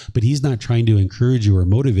laws, but he's not trying to encourage you or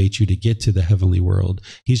motivate you to get to the heavenly world.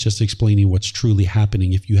 He's just explaining what's truly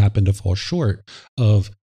happening if you happen to fall short of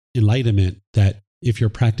enlightenment, that if you're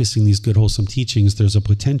practicing these good, wholesome teachings, there's a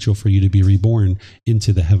potential for you to be reborn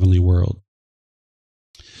into the heavenly world.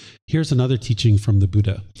 Here's another teaching from the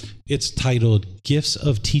Buddha. It's titled, Gifts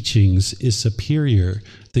of Teachings is Superior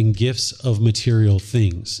Than Gifts of Material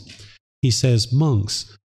Things. He says,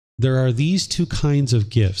 monks, there are these two kinds of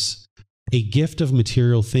gifts, a gift of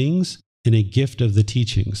material things and a gift of the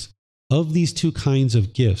teachings. Of these two kinds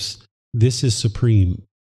of gifts, this is supreme,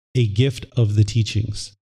 a gift of the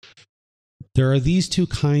teachings. There are these two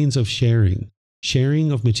kinds of sharing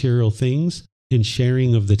of material things and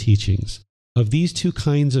sharing of the teachings. Of these two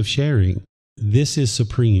kinds of sharing, this is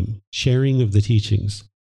supreme, sharing of the teachings.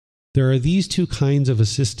 There are these two kinds of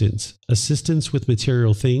assistance with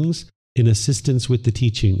material things and assistance with the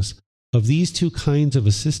teachings. Of these two kinds of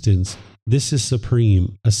assistance, this is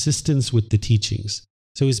supreme, assistance with the teachings.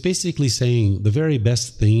 So he's basically saying the very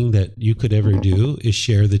best thing that you could ever do is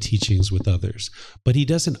share the teachings with others. But he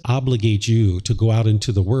doesn't obligate you to go out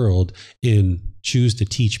into the world and choose to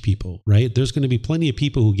teach people, right? There's going to be plenty of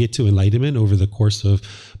people who get to enlightenment over the course of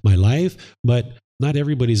my life, but not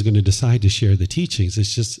everybody's going to decide to share the teachings.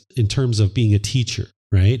 It's just in terms of being a teacher,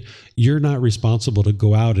 right? You're not responsible to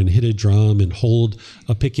go out and hit a drum and hold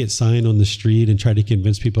a picket sign on the street and try to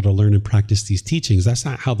convince people to learn and practice these teachings. That's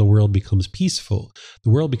not how the world becomes peaceful. The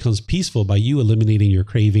world becomes peaceful by you eliminating your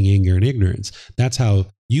craving, anger, and ignorance. That's how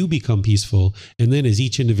you become peaceful. And then as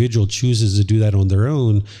each individual chooses to do that on their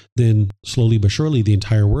own, then slowly but surely the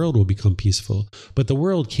entire world will become peaceful. But the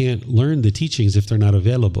world can't learn the teachings if they're not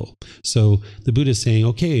available. So the Buddha is saying,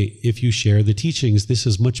 okay, if you share the teachings, this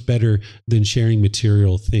is much better than sharing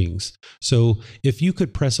material things. So if you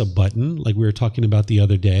could press a button, like we were talking about the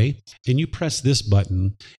other day, and you press this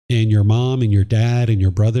button, and your mom and your dad and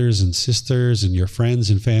your brothers and sisters and your friends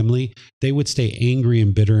and family, they would stay angry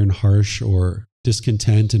and bitter and harsh or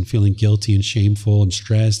discontent and feeling guilty and shameful and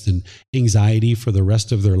stressed and anxiety for the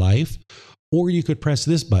rest of their life. Or you could press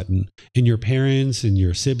this button and your parents and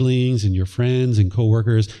your siblings and your friends and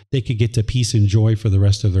coworkers, they could get to peace and joy for the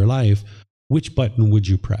rest of their life. Which button would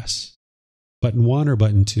you press? Button 1 or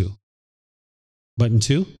button 2? Button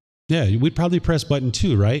 2? Yeah, we'd probably press button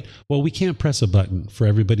 2, right? Well, we can't press a button for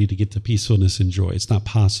everybody to get to peacefulness and joy. It's not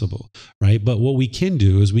possible, right? But what we can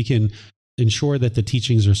do is we can ensure that the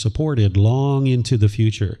teachings are supported long into the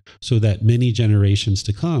future so that many generations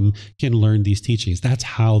to come can learn these teachings. That's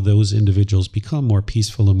how those individuals become more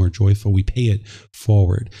peaceful and more joyful. We pay it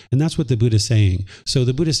forward. And that's what the Buddha is saying. So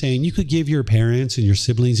the Buddha is saying you could give your parents and your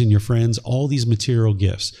siblings and your friends all these material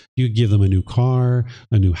gifts. You could give them a new car,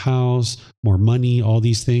 a new house, more money, all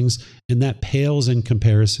these things. And that pales in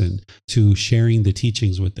comparison to sharing the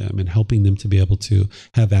teachings with them and helping them to be able to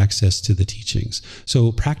have access to the teachings.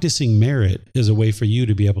 So practicing merit is a way for you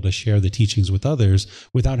to be able to share the teachings with others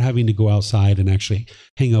without having to go outside and actually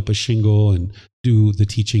hang up a shingle and do the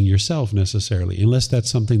teaching yourself necessarily, unless that's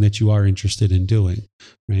something that you are interested in doing,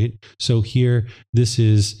 right? So here, this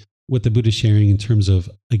is what the Buddha is sharing in terms of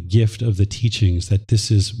a gift of the teachings, that this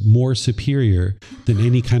is more superior than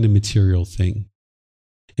any kind of material thing.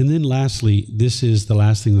 And then lastly, this is the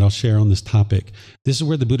last thing that I'll share on this topic. This is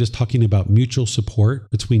where the Buddha is talking about mutual support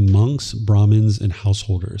between monks, Brahmins, and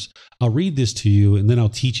householders. I'll read this to you and then I'll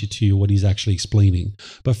teach it to you what he's actually explaining.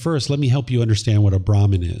 But first, let me help you understand what a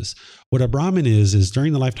Brahmin is. What a Brahmin is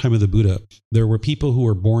during the lifetime of the Buddha, there were people who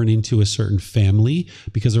were born into a certain family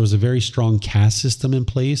because there was a very strong caste system in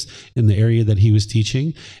place in the area that he was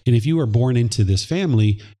teaching. And if you were born into this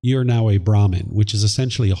family, you're now a Brahmin, which is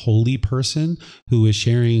essentially a holy person who is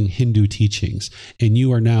sharing Hindu teachings. And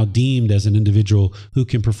you are now deemed as an individual who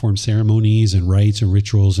can perform ceremonies and rites and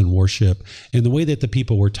rituals and worship. And the way that the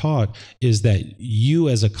people were taught is that you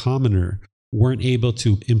as a commoner weren't able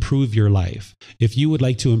to improve your life. If you would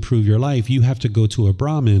like to improve your life, you have to go to a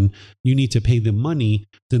Brahmin, you need to pay them money,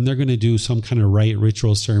 then they're going to do some kind of rite,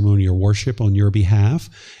 ritual, ceremony, or worship on your behalf.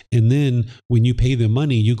 And then when you pay them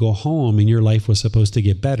money, you go home and your life was supposed to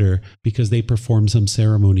get better because they performed some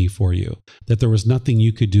ceremony for you, that there was nothing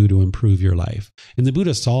you could do to improve your life. And the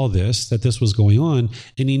Buddha saw this, that this was going on,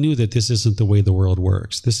 and he knew that this isn't the way the world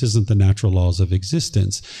works. This isn't the natural laws of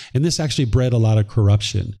existence. And this actually bred a lot of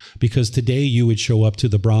corruption, because today you would show up to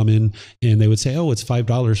the Brahmin and they would say, oh, it's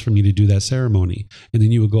 $5 for me to do that ceremony. And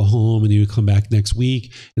then you would go home and you would come back next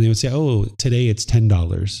week and they would say, oh, today it's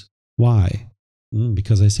 $10. Why?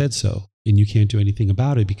 Because I said so. And you can't do anything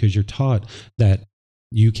about it because you're taught that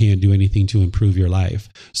you can't do anything to improve your life.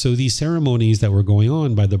 So these ceremonies that were going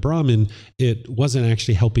on by the Brahmin, it wasn't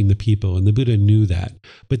actually helping the people. And the Buddha knew that.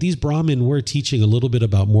 But these Brahmin were teaching a little bit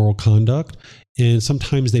about moral conduct. And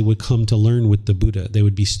sometimes they would come to learn with the Buddha. They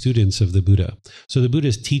would be students of the Buddha. So the Buddha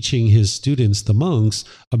is teaching his students, the monks,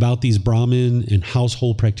 about these Brahmin and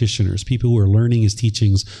household practitioners, people who are learning his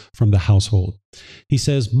teachings from the household. He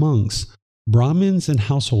says, monks, Brahmins and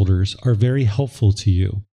householders are very helpful to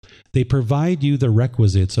you. They provide you the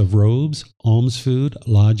requisites of robes, alms food,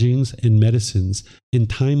 lodgings, and medicines in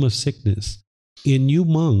time of sickness. And you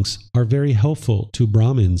monks are very helpful to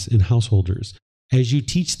Brahmins and householders, as you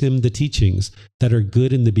teach them the teachings that are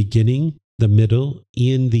good in the beginning, the middle,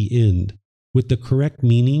 and the end, with the correct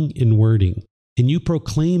meaning and wording. And you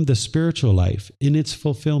proclaim the spiritual life in its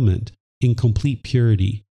fulfillment in complete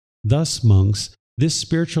purity. Thus, monks, this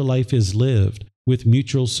spiritual life is lived with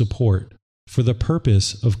mutual support for the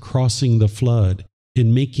purpose of crossing the flood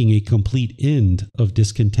and making a complete end of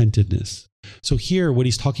discontentedness. So here, what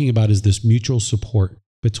he's talking about is this mutual support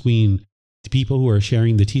between the people who are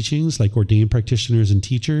sharing the teachings, like ordained practitioners and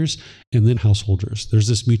teachers, and then householders. There's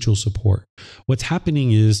this mutual support. What's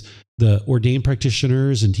happening is the ordained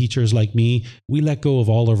practitioners and teachers like me, we let go of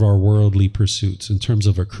all of our worldly pursuits in terms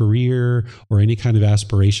of a career or any kind of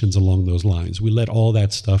aspirations along those lines. We let all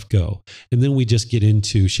that stuff go. And then we just get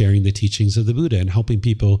into sharing the teachings of the Buddha and helping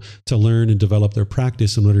people to learn and develop their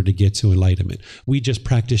practice in order to get to enlightenment. We just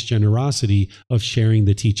practice generosity of sharing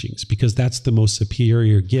the teachings because that's the most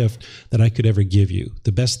superior gift that I could ever give you.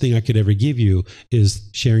 The best thing I could ever give you is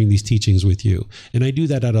sharing these teachings with you. And I do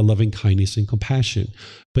that out of loving kindness and compassion.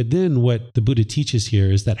 But then what the Buddha teaches here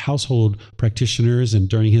is that household practitioners and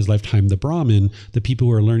during his lifetime, the Brahmin, the people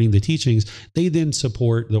who are learning the teachings, they then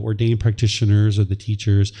support the ordained practitioners or the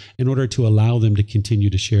teachers in order to allow them to continue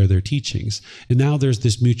to share their teachings. And now there's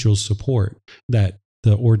this mutual support that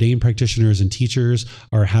the ordained practitioners and teachers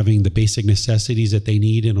are having the basic necessities that they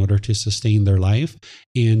need in order to sustain their life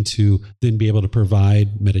and to then be able to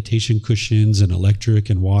provide meditation cushions and electric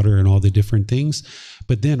and water and all the different things.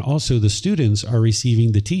 But then also the students are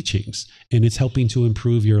receiving the teachings and it's helping to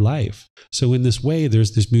improve your life. So in this way,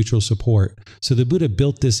 there's this mutual support. So the Buddha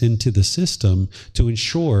built this into the system to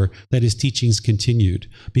ensure that his teachings continued.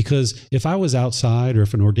 Because if I was outside or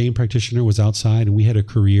if an ordained practitioner was outside and we had a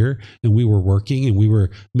career and we were working and we were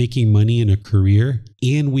making money in a career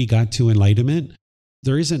and we got to enlightenment,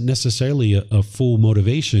 there isn't necessarily a full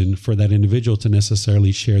motivation for that individual to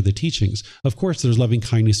necessarily share the teachings. Of course, there's loving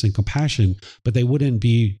kindness and compassion, but they wouldn't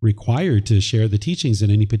be required to share the teachings in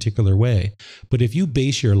any particular way. But if you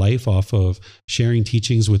base your life off of sharing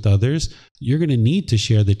teachings with others, you're going to need to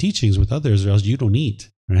share the teachings with others, or else you don't eat.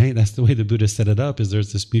 Right? That's the way the Buddha set it up, is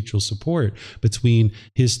there's this mutual support between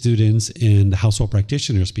his students and the household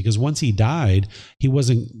practitioners, because once he died, he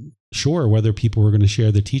wasn't sure whether people were going to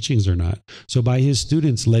share the teachings or not. So by his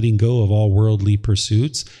students letting go of all worldly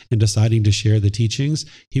pursuits and deciding to share the teachings,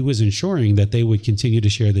 he was ensuring that they would continue to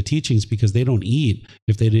share the teachings, because they don't eat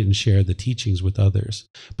if they didn't share the teachings with others.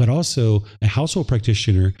 But also, a household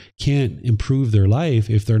practitioner can't improve their life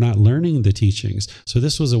if they're not learning the teachings. So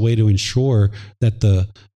this was a way to ensure that the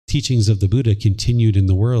teachings of the Buddha continued in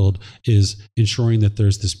the world, is ensuring that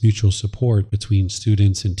there's this mutual support between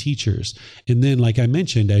students and teachers. And then, like I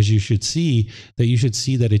mentioned, as you should see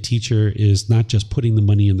that a teacher is not just putting the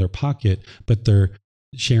money in their pocket, but they're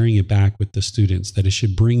sharing it back with the students, that it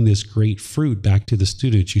should bring this great fruit back to the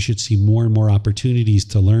students. You should see more and more opportunities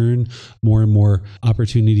to learn, more and more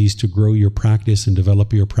opportunities to grow your practice and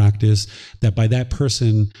develop your practice, that by that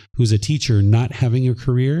person who's a teacher not having a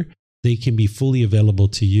career, they can be fully available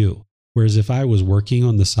to you. Whereas if I was working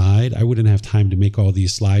on the side, I wouldn't have time to make all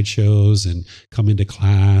these slideshows and come into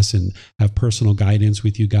class and have personal guidance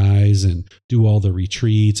with you guys and do all the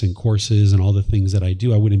retreats and courses and all the things that I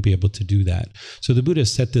do. I wouldn't be able to do that. So the Buddha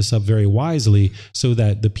set this up very wisely so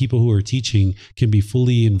that the people who are teaching can be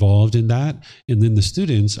fully involved in that. And then the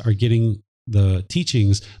students are getting the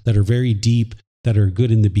teachings that are very deep, that are good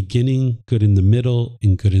in the beginning, good in the middle,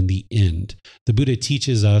 and good in the end. The Buddha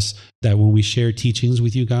teaches us that when we share teachings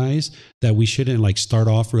with you guys, that we shouldn't start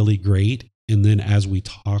off really great, and then as we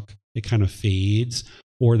talk, it kind of fades,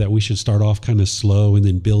 or that we should start off kind of slow and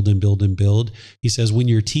then build and build and build. He says when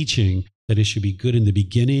you're teaching, that it should be good in the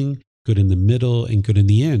beginning, good in the middle, and good in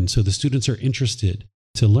the end. So the students are interested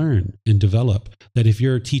to learn and develop. That if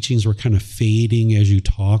your teachings were kind of fading as you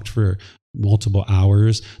talked for multiple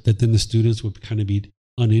hours, that then the students would kind of be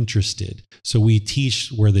uninterested. So we teach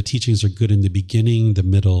where the teachings are good in the beginning, the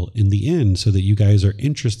middle, and the end, so that you guys are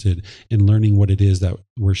interested in learning what it is that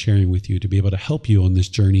we're sharing with you to be able to help you on this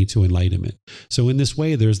journey to enlightenment. So in this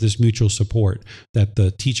way, there's this mutual support that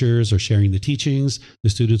the teachers are sharing the teachings, the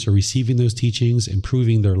students are receiving those teachings,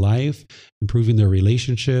 improving their life, improving their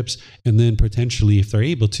relationships, and then potentially, if they're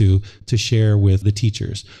able to share with the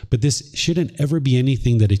teachers. But this shouldn't ever be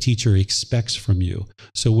anything that a teacher expects from you.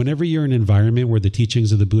 So whenever you're in an environment where the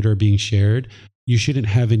teachings of the Buddha are being shared, you shouldn't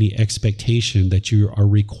have any expectation that you are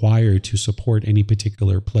required to support any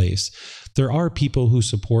particular place. There are people who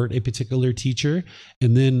support a particular teacher,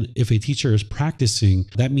 and then if a teacher is practicing,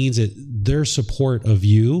 that means that their support of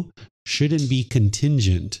you shouldn't be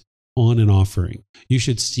contingent on an offering. You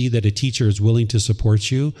should see that a teacher is willing to support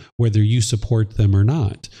you, whether you support them or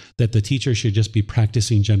not, that the teacher should just be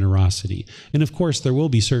practicing generosity. And of course, there will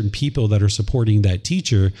be certain people that are supporting that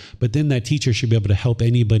teacher, but then that teacher should be able to help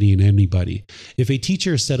anybody and anybody. If a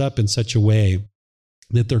teacher is set up in such a way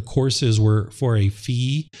that their courses were for a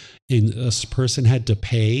fee and a person had to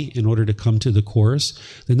pay in order to come to the course,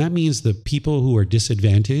 then that means the people who are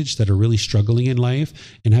disadvantaged, that are really struggling in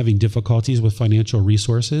life and having difficulties with financial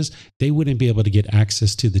resources, they wouldn't be able to get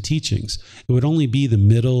access to the teachings. It would only be the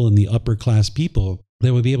middle and the upper class people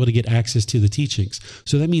that would be able to get access to the teachings.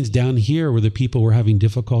 So that means down here where the people were having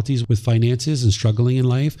difficulties with finances and struggling in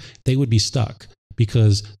life, they would be stuck,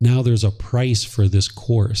 because now there's a price for this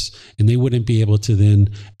course and they wouldn't be able to then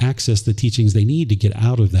access the teachings they need to get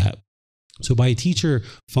out of that. So by a teacher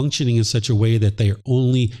functioning in such a way that they are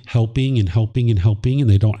only helping and helping and helping, and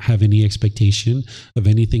they don't have any expectation of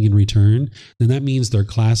anything in return, then that means their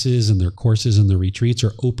classes and their courses and their retreats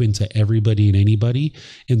are open to everybody and anybody,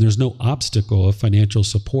 and there's no obstacle of financial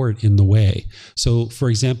support in the way. So for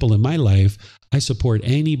example, in my life, I support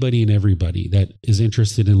anybody and everybody that is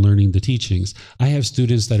interested in learning the teachings. I have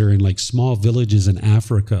students that are in small villages in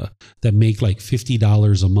Africa that make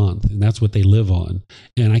 $50 a month, and that's what they live on.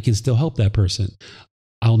 And I can still help that person.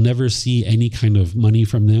 I'll never see any kind of money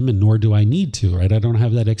from them, and nor do I need to, right? I don't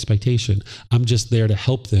have that expectation. I'm just there to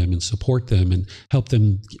help them and support them and help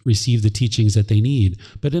them receive the teachings that they need.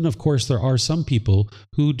 But then, of course, there are some people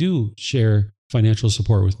who do share financial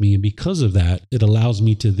support with me. And because of that, it allows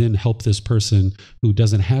me to then help this person who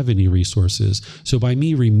doesn't have any resources. So by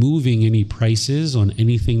me removing any prices on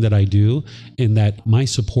anything that I do, and that my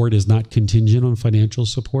support is not contingent on financial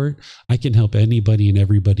support, I can help anybody and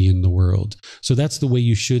everybody in the world. So that's the way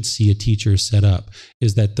you should see a teacher set up,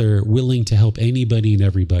 is that they're willing to help anybody and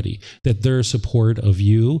everybody, that their support of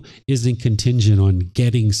you isn't contingent on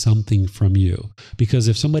getting something from you. Because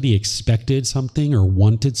if somebody expected something or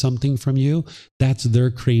wanted something from you, that's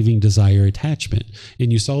their craving, desire, attachment.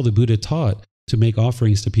 And you saw the Buddha taught to make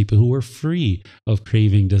offerings to people who were free of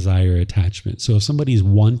craving, desire, attachment. So if somebody's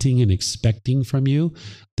wanting and expecting from you,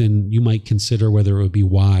 then you might consider whether it would be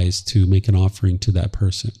wise to make an offering to that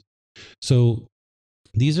person. So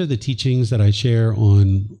these are the teachings that I share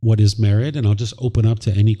on what is merit, and I'll just open up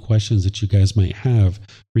to any questions that you guys might have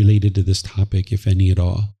related to this topic, if any at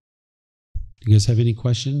all. Do you guys have any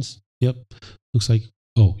questions? Yep. Looks like,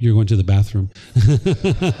 oh, you're going to the bathroom.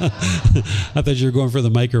 I thought you were going for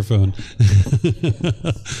the microphone.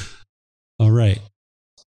 All right.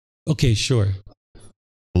 Okay, sure.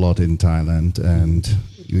 A lot in Thailand, and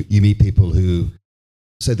you meet people who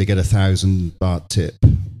say they get 1,000 baht tip,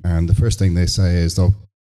 and the first thing they say is they'll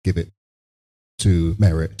give it to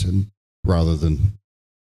merit, and rather than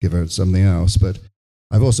give it something else. But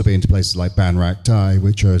I've also been to places like Ban Rak Thai,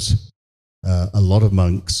 which is a lot of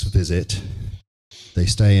monks visit. They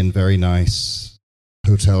stay in very nice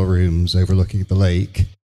hotel rooms overlooking the lake,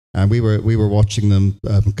 and we were watching them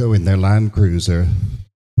go in their Land Cruiser,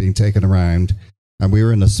 being taken around, and we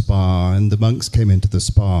were in a spa, and the monks came into the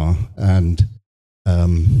spa, and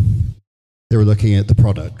they were looking at the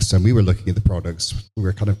products, and we were looking at the products. We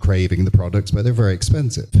were kind of craving the products, but they're very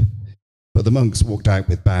expensive. But the monks walked out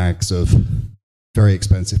with bags of very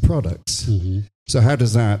expensive products. Mm-hmm. So how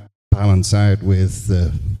does that balance out with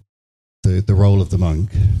the role of the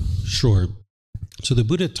monk? Sure. So the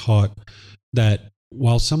Buddha taught that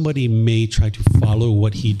while somebody may try to follow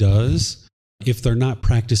what he does, if they're not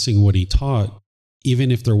practicing what he taught,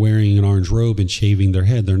 even if they're wearing an orange robe and shaving their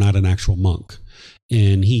head, they're not an actual monk.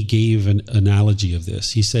 And he gave an analogy of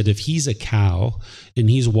this. He said, if he's a cow and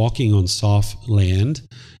he's walking on soft land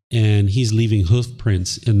and he's leaving hoof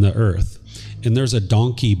prints in the earth, and there's a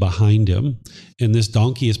donkey behind him, and this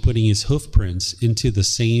donkey is putting his hoof prints into the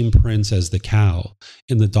same prints as the cow,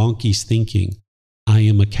 and the donkey's thinking, I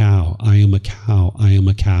am a cow, I am a cow, I am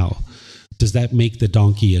a cow. Does that make the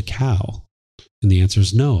donkey a cow? And the answer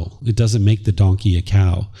is no, it doesn't make the donkey a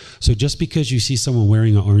cow. So just because you see someone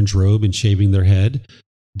wearing an orange robe and shaving their head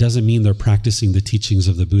doesn't mean they're practicing the teachings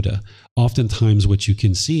of the Buddha. Oftentimes what you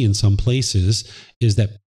can see in some places is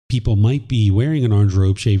that people might be wearing an orange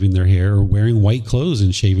robe, shaving their hair, or wearing white clothes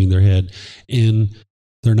and shaving their head, and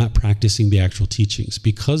they're not practicing the actual teachings.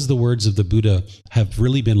 Because the words of the Buddha have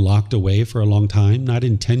really been locked away for a long time, not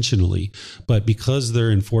intentionally, but because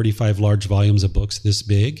they're in 45 large volumes of books this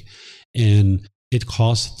big, and it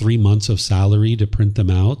costs 3 months of salary to print them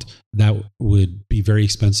out. That would be very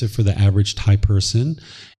expensive for the average Thai person.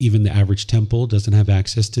 Even the average temple doesn't have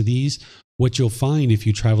access to these. What you'll find if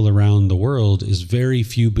you travel around the world is very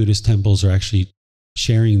few Buddhist temples are actually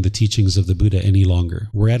sharing the teachings of the Buddha any longer.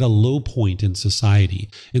 We're at a low point in society.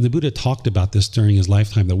 And the Buddha talked about this during his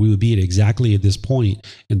lifetime, that we would be at this point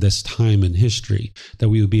in this time in history, that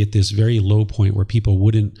we would be at this very low point where people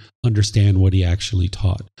wouldn't understand what he actually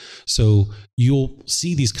taught. So you'll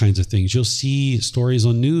see these kinds of things. You'll see stories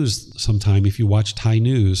on news sometime if you watch Thai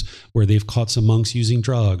news where they've caught some monks using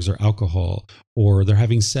drugs or alcohol, or they're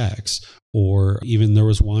having sex, or even there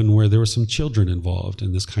was one where there were some children involved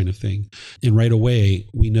in this kind of thing. And right away,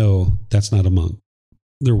 we know that's not a monk.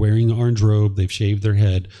 They're wearing an orange robe, they've shaved their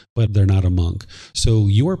head, but they're not a monk. So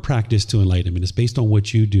your practice to enlightenment is based on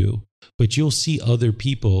what you do, but you'll see other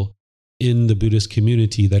people in the Buddhist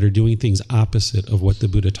community that are doing things opposite of what the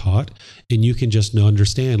Buddha taught. And you can just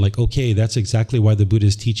understand, like, okay, that's exactly why the Buddha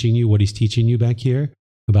is teaching you what he's teaching you back here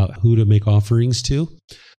about who to make offerings to,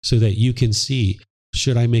 so that you can see,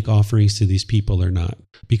 should I make offerings to these people or not?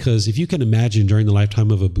 Because if you can imagine, during the lifetime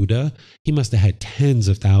of a Buddha, he must have had tens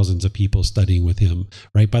of thousands of people studying with him,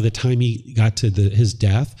 right? By the time he got to his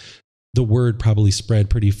death, the word probably spread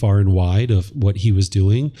pretty far and wide of what he was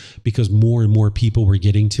doing, because more and more people were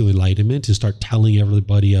getting to enlightenment to start telling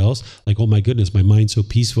everybody else, like, oh my goodness, my mind's so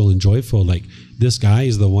peaceful and joyful. Like, this guy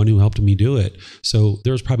is the one who helped me do it. So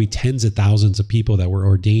there was probably tens of thousands of people that were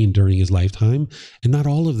ordained during his lifetime, and not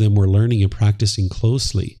all of them were learning and practicing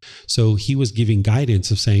closely. So he was giving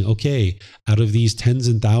guidance of saying, okay, out of these tens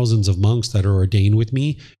and thousands of monks that are ordained with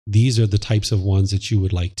me, these are the types of ones that you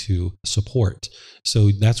would like to support. So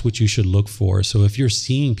that's what you should look for. So if you're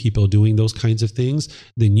seeing people doing those kinds of things,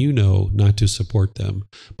 then you know not to support them.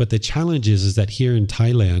 But the challenge is that here in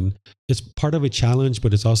Thailand, it's part of a challenge,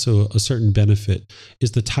 but it's also a certain benefit,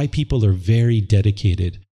 is the Thai people are very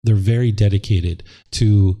dedicated. They're very dedicated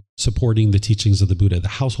to supporting the teachings of the Buddha, the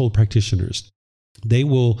household practitioners. They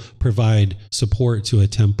will provide support to a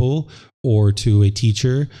temple or to a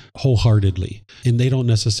teacher wholeheartedly. And they don't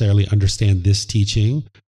necessarily understand this teaching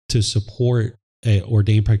to support an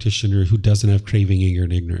ordained practitioner who doesn't have craving, anger,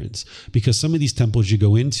 and ignorance. Because some of these temples you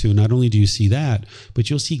go into, not only do you see that, but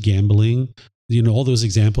you'll see gambling. You know, all those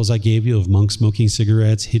examples I gave you of monks smoking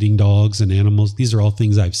cigarettes, hitting dogs and animals. These are all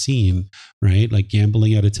things I've seen, right? Like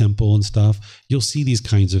gambling at a temple and stuff. You'll see these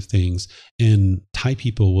kinds of things. And Thai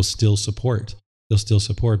people will still support. They'll still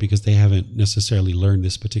support because they haven't necessarily learned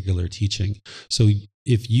this particular teaching. So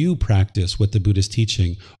if you practice what the Buddha is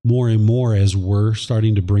teaching more and more as we're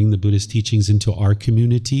starting to bring the Buddhist teachings into our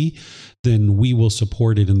community, then we will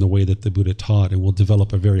support it in the way that the Buddha taught, and we'll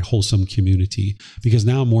develop a very wholesome community. Because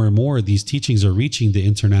now more and more these teachings are reaching the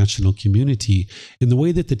international community. And the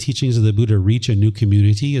way that the teachings of the Buddha reach a new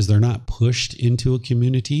community is they're not pushed into a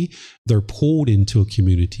community, they're pulled into a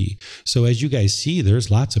community. So as you guys see, there's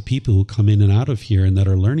lots of people who come in and out of here and that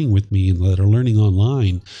are learning with me and that are learning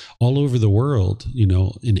online all over the world, you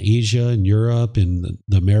know, in Asia and Europe and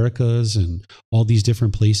the Americas and all these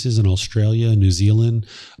different places in Australia, New Zealand.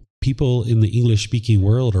 People in the English-speaking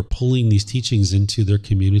world are pulling these teachings into their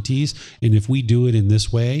communities. And if we do it in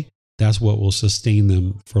this way, that's what will sustain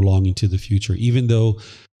them for long into the future. Even though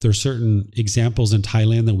there are certain examples in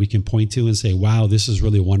Thailand that we can point to and say, wow, this is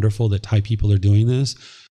really wonderful that Thai people are doing this.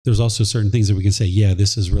 There's also certain things that we can say, yeah,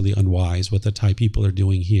 this is really unwise what the Thai people are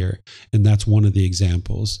doing here. And that's one of the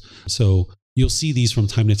examples. So you'll see these from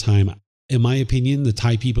time to time. In my opinion, the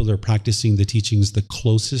Thai people are practicing the teachings the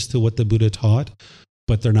closest to what the Buddha taught,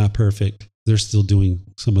 but they're not perfect. They're still doing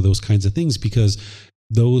some of those kinds of things because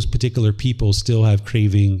those particular people still have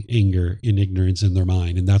craving, anger, and ignorance in their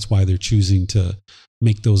mind. And that's why they're choosing to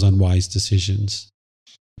make those unwise decisions.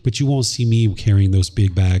 But you won't see me carrying those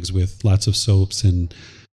big bags with lots of soaps and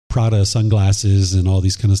Prada sunglasses and all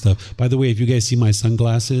these kind of stuff. By the way, if you guys see my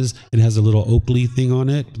sunglasses, it has a little Oakley thing on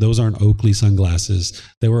it. Those aren't Oakley sunglasses.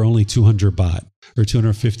 They were only 200 baht or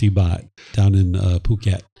 250 baht down in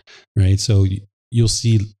Phuket, right? So you'll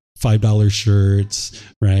see $5 shirts,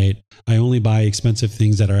 right? I only buy expensive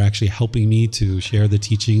things that are actually helping me to share the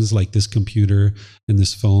teachings, like this computer and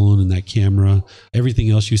this phone and that camera.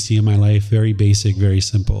 Everything else you see in my life, very basic, very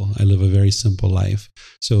simple. I live a very simple life.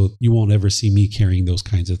 So you won't ever see me carrying those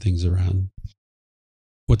kinds of things around.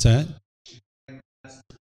 What's that?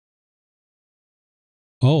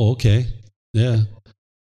 Oh, okay. Yeah.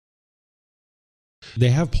 They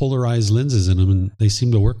have polarized lenses in them and they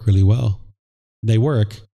seem to work really well. They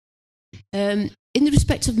work. In the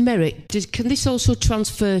respect of merit, can this also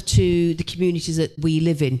transfer to the communities that we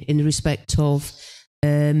live in the respect of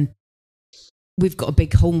we've got a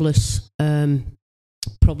big homeless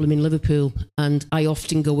problem in Liverpool, and I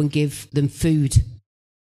often go and give them food.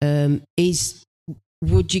 I'm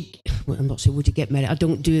not saying would you get merit, I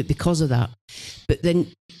don't do it because of that, but then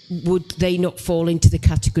would they not fall into the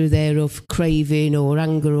category there of craving or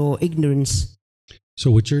anger or ignorance? So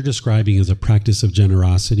what you're describing is a practice of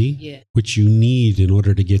generosity, which you need in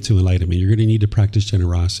order to get to enlightenment. You're going to need to practice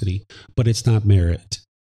generosity, but it's not merit.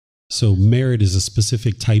 So merit is a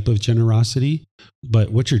specific type of generosity, but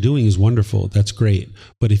what you're doing is wonderful. That's great.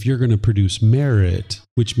 But if you're going to produce merit,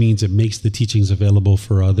 which means it makes the teachings available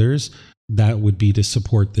for others, that would be to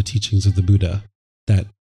support the teachings of the Buddha. That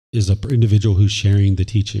is an individual who's sharing the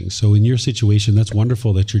teaching. So in your situation, that's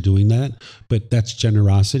wonderful that you're doing that, but that's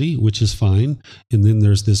generosity, which is fine. And then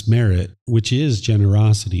there's this merit, which is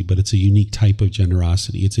generosity, but it's a unique type of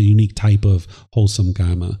generosity. It's a unique type of wholesome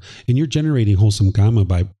karma. And you're generating wholesome karma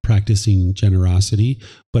by practicing generosity,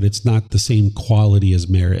 but it's not the same quality as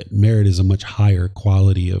merit. Merit is a much higher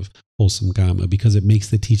quality of wholesome karma because it makes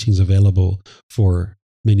the teachings available for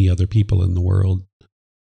many other people in the world.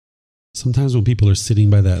 Sometimes when people are sitting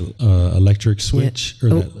by that electric switch or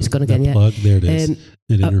it's gone again, plug, there it is.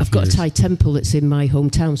 I've got a Thai temple that's in my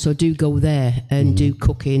hometown, so I do go there and do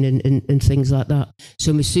cooking and things like that.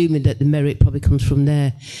 So I'm assuming that the merit probably comes from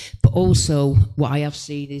there. But also, what I have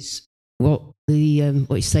seen is what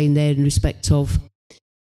he's saying there in respect of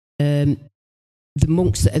the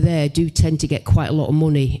monks that are there do tend to get quite a lot of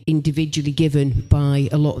money individually given by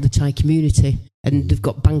a lot of the Thai community, and they've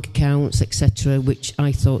got bank accounts, etc., which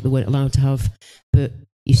I thought they weren't allowed to have. But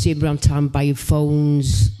you see them around town buying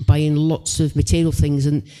phones, buying lots of material things,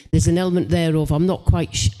 and there's an element there of I'm not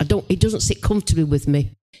quite. It doesn't sit comfortably with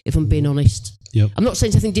me, if I'm being honest. Yep. I'm not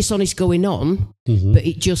saying there's anything dishonest going on, but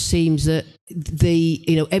it just seems that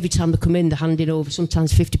every time they come in, they're handing over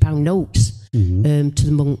sometimes £50 notes to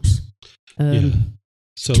the monks,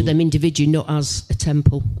 so, to them individually, not as a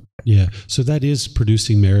temple. Yeah, so that is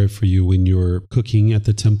producing merit for you when you're cooking at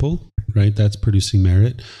the temple, right? That's producing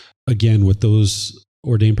merit. Again, what those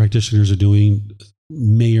ordained practitioners are doing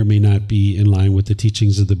may or may not be in line with the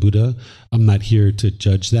teachings of the Buddha. I'm not here to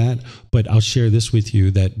judge that, but I'll share this with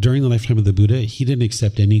you that during the lifetime of the Buddha, he didn't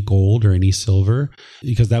accept any gold or any silver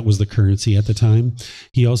because that was the currency at the time.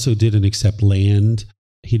 He also didn't accept land.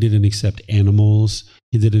 He didn't accept animals.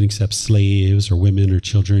 He didn't accept slaves or women or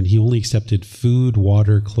children. He only accepted food,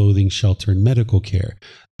 water, clothing, shelter, and medical care,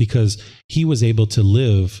 because he was able to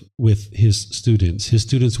live with his students. His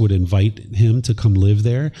students would invite him to come live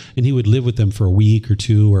there, and he would live with them for a week or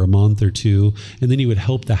two or a month or two, and then he would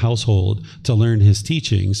help the household to learn his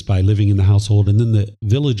teachings by living in the household, and then the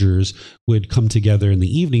villagers would come together in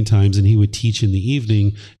the evening times, and he would teach in the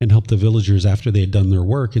evening and help the villagers after they had done their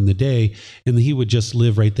work in the day, and he would just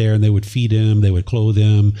live right there, and they would feed him, they would clothe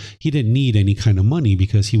him. He didn't need any kind of money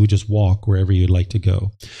because he would just walk wherever he'd like to go.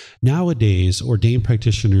 Nowadays, ordained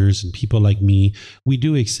practitioners and people like me, we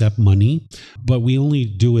do accept money, but we only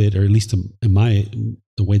do it, or at least in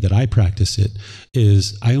the way that I practice it,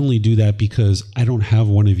 is I only do that because I don't have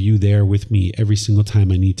one of you there with me every single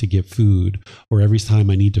time I need to get food, or every time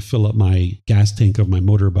I need to fill up my gas tank of my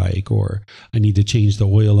motorbike, or I need to change the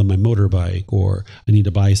oil in my motorbike, or I need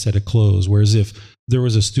to buy a set of clothes. Whereas if there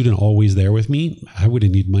was a student always there with me, I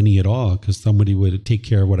wouldn't need money at all because somebody would take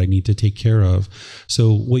care of what I need to take care of.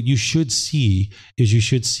 So what you should see is you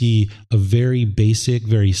should see a very basic,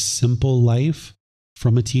 very simple life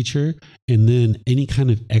from a teacher, and then any kind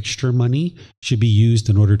of extra money should be used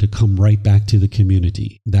in order to come right back to the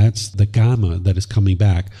community. That's the gamma that is coming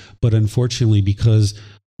back. But unfortunately, because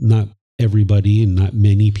not everybody and not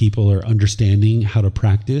many people are understanding how to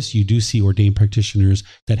practice, you do see ordained practitioners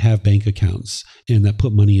that have bank accounts and that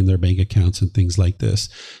put money in their bank accounts and things like this.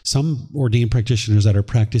 Some ordained practitioners that are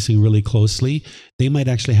practicing really closely, they might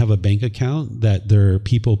actually have a bank account that their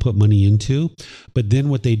people put money into, but then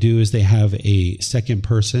what they do is they have a second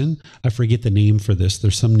person. I forget the name for this.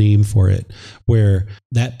 There's some name for it, where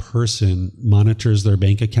that person monitors their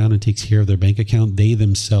bank account and takes care of their bank account. They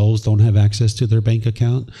themselves don't have access to their bank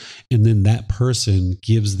account, and then that person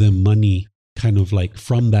gives them money kind of like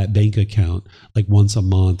from that bank account, like once a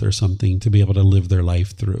month or something, to be able to live their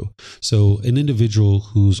life through. So an individual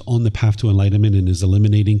who's on the path to enlightenment and is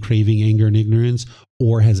eliminating craving, anger, and ignorance,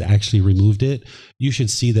 or has actually removed it, you should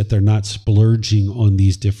see that they're not splurging on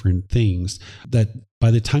these different things. That by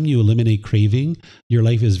the time you eliminate craving, your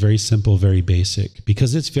life is very simple, very basic,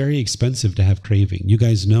 because it's very expensive to have craving. You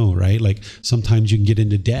guys know, right? Like sometimes you can get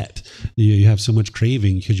into debt. You have so much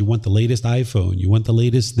craving because you want the latest iPhone, you want the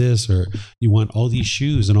latest this, or you want all these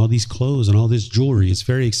shoes and all these clothes and all this jewelry. It's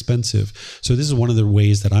very expensive. So this is one of the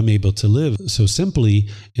ways that I'm able to live so simply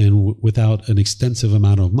and without an extensive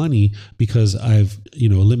amount of money, because I've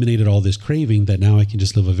eliminated all this craving, that now I can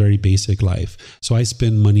just live a very basic life. So I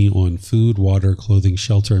spend money on food, water, clothing,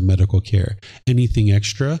 shelter, and medical care. Anything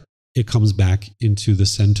extra, it comes back into the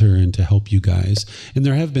center and to help you guys. And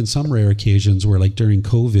there have been some rare occasions where, like during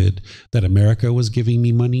COVID, that America was giving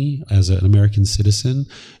me money as an American citizen,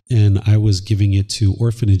 and I was giving it to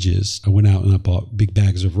orphanages. I went out and I bought big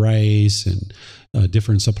bags of rice and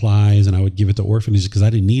different supplies, and I would give it to orphanages because I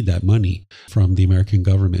didn't need that money from the American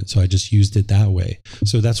government. So I just used it that way.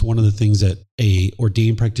 So that's one of the things that a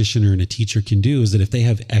ordained practitioner and a teacher can do, is that if they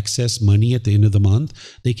have excess money at the end of the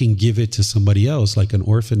month, they can give it to somebody else, like an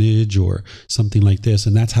orphanage or something like this.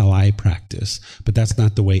 And that's how I practice. But that's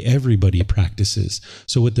not the way everybody practices.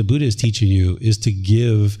 So what the Buddha is teaching you is to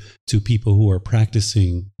give to people who are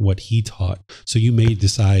practicing what he taught. So you may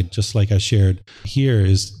decide, just like I shared here,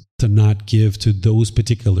 is to not give to those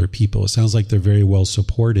particular people. It sounds like they're very well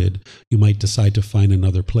supported. You might decide to find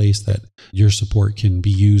another place that your support can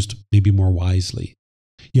be used maybe more wisely.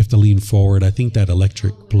 You have to lean forward. I think that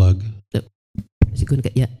electric plug. Is it going to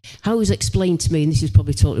get? Yeah. How it was explained to me, and this is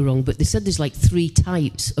probably totally wrong, but they said there's like 3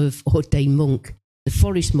 types of ordained monk. The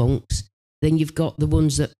forest monks, then you've got the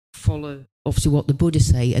ones that follow obviously what the Buddha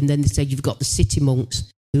say, and then they said you've got the city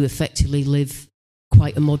monks who effectively live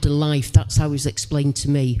quite a modern life. That's how it was explained to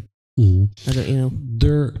me. I don't, you know.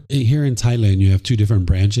 There, here in Thailand, you have two different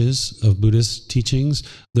branches of Buddhist teachings.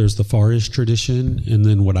 There's the forest tradition, and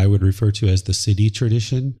then what I would refer to as the city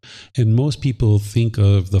tradition. And most people think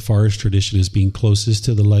of the forest tradition as being closest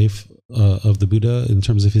to the life of the Buddha in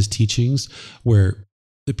terms of his teachings, where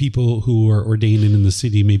the people who are ordained in the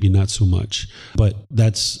city, maybe not so much, but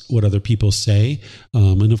that's what other people say.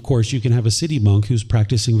 And of course, you can have a city monk who's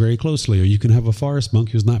practicing very closely, or you can have a forest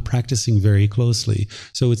monk who's not practicing very closely.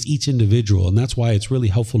 So it's each individual. And that's why it's really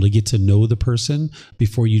helpful to get to know the person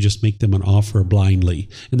before you just make them an offer blindly.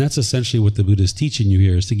 And that's essentially what the Buddha is teaching you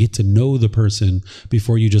here, is to get to know the person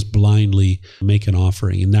before you just blindly make an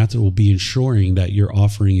offering. And that will be ensuring that your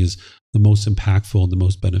offering is the most impactful and the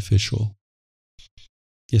most beneficial.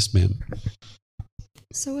 Yes, ma'am.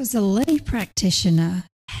 So as a lay practitioner,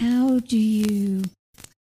 how do you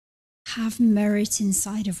have merit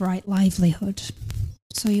inside of right livelihood?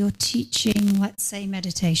 So you're teaching, let's say,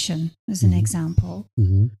 meditation as an example.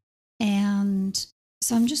 And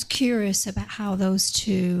so I'm just curious about how those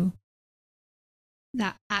two,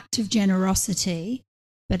 that act of generosity,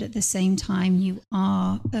 but at the same time you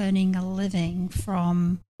are earning a living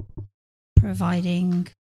from providing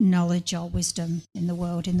knowledge or wisdom in the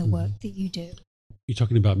world, in the work that you do. You're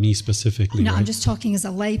talking about me specifically, No, right? I'm just talking as a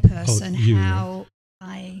layperson, you, how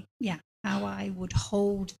I would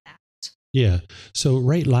hold that. Yeah. So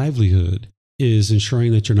right livelihood is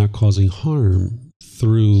ensuring that you're not causing harm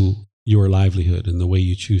through your livelihood and the way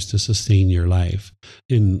you choose to sustain your life.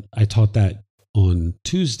 And I taught that on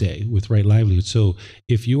Tuesday with right livelihood. So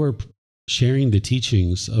if you are sharing the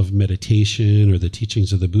teachings of meditation or the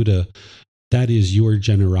teachings of the Buddha, that is your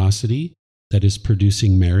generosity that is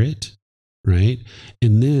producing merit, right?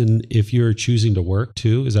 And then if you're choosing to work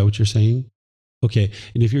too, is that what you're saying? Okay.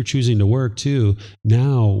 And if you're choosing to work too,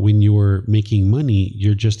 now when you're making money,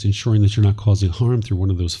 you're just ensuring that you're not causing harm through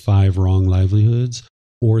one of those 5 wrong livelihoods,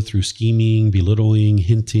 or through scheming, belittling,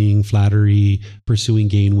 hinting, flattery, pursuing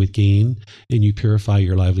gain with gain, and you purify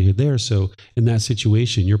your livelihood there. So in that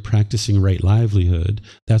situation, you're practicing right livelihood.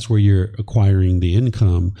 That's where you're acquiring the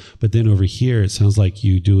income. But then over here, it sounds like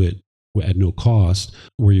you do it at no cost,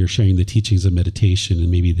 where you're sharing the teachings of meditation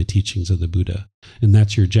and maybe the teachings of the Buddha. And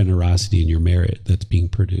that's your generosity and your merit that's being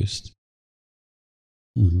produced.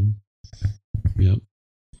 Yep.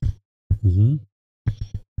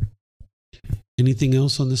 Anything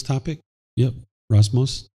else on this topic? Yep.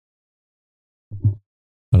 Rasmus?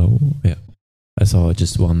 Hello. Yeah. I saw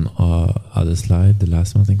just one other slide, the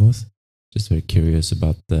last one I think was. Just very curious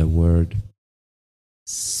about the word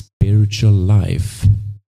spiritual life.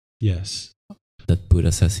 Yes. That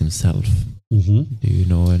Buddha says himself. Do you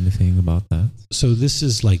know anything about that? So this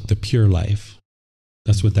is like the pure life.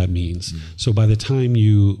 That's what that means. So by the time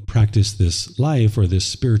you practice this life, or this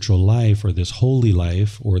spiritual life, or this holy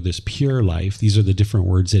life, or this pure life, these are the different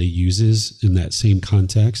words that he uses in that same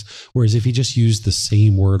context. Whereas if he just used the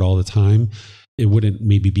same word all the time, it wouldn't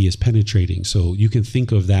maybe be as penetrating. So you can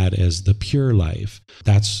think of that as the pure life.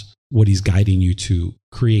 That's what he's guiding you to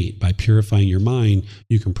create. By purifying your mind,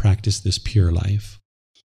 you can practice this pure life.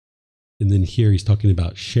 And then here he's talking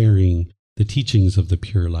about sharing the teachings of the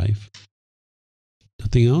pure life.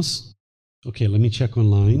 Nothing else? Okay, let me check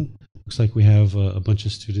online. Looks like we have a bunch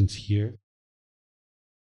of students here.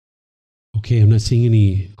 Okay, I'm not seeing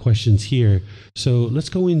any questions here. So let's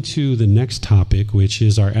go into the next topic, which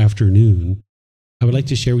is our afternoon. I would like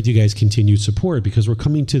to share with you guys continued support, because we're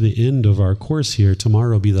coming to the end of our course here.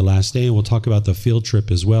 Tomorrow will be the last day, and we'll talk about the field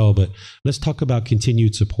trip as well. But let's talk about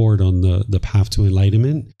continued support on the path to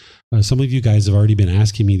enlightenment. Some of you guys have already been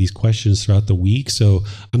asking me these questions throughout the week, so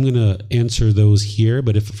I'm going to answer those here.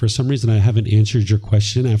 But if for some reason I haven't answered your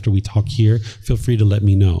question after we talk here, feel free to let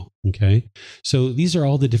me know. Okay. So these are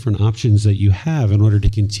all the different options that you have in order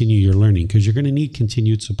to continue your learning, because you're going to need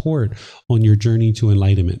continued support on your journey to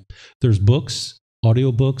enlightenment. There's books,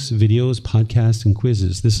 audiobooks, videos, podcasts, and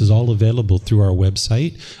quizzes. This is all available through our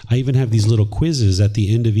website. I even have these little quizzes at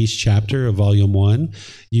the end of each chapter of Volume 1.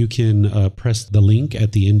 You can press the link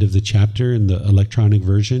at the end of the chapter in the electronic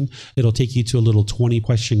version. It'll take you to a little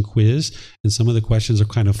 20-question quiz, and some of the questions are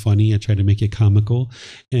kind of funny. I try to make it comical,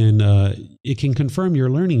 and it can confirm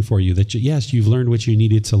your learning for you that, yes, you've learned what you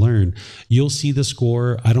needed to learn. You'll see the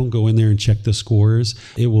score. I don't go in there and check the scores.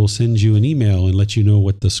 It will send you an email and let you know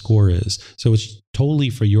what the score is. So it's totally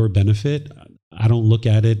for your benefit. I don't look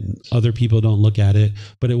at it. Other people don't look at it,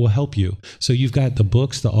 but it will help you. So you've got the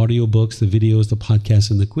books, the audiobooks, the videos, the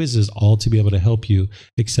podcasts, and the quizzes, all to be able to help you,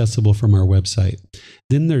 accessible from our website.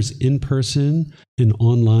 Then there's in-person and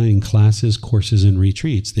online classes, courses, and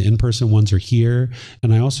retreats. The in-person ones are here,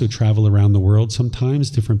 and I also travel around the world. Sometimes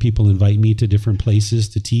different people invite me to different places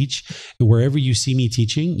to teach, and wherever you see me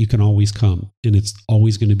teaching, you can always come, and it's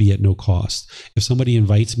always going to be at no cost. If somebody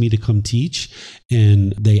invites me to come teach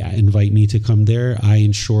and they invite me to come there, I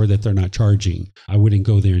ensure that they're not charging. I wouldn't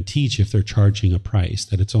go there and teach if they're charging a price,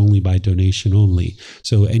 that it's only by donation only.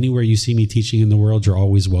 So anywhere you see me teaching in the world, you're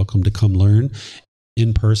always welcome to come learn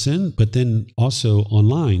in person, but then also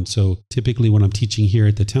online. So typically when I'm teaching here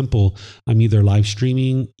at the temple, I'm either live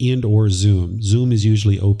streaming and or Zoom. Zoom is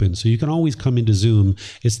usually open. So you can always come into Zoom.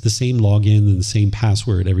 It's the same login and the same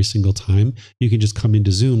password every single time. You can just come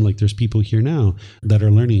into Zoom, like there's people here now that are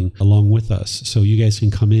learning along with us. So you guys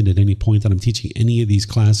can come in at any point that I'm teaching any of these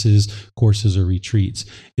classes, courses, or retreats.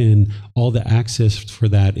 And all the access for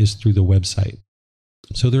that is through the website.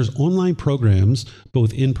 So there's online programs,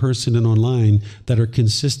 both in person and online, that are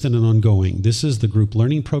consistent and ongoing. This is the group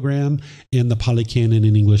learning program and the Pali Canon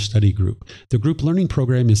and English study group. The group learning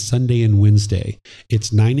program is Sunday and Wednesday.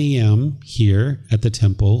 It's 9 a.m. here at the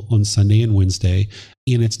temple on Sunday and Wednesday,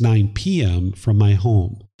 and it's 9 p.m. from my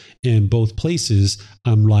home. In both places,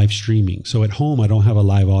 I'm live streaming. So at home, I don't have a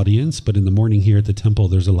live audience, but in the morning here at the temple,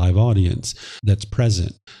 there's a live audience that's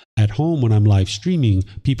present. At home, when I'm live streaming,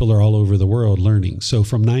 people are all over the world learning. So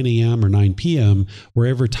from 9 a.m. or 9 p.m.,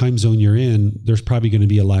 wherever time zone you're in, there's probably going to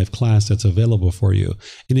be a live class that's available for you.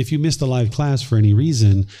 And if you missed a live class for any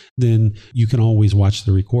reason, then you can always watch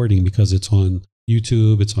the recording because it's on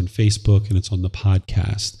YouTube, it's on Facebook, and it's on the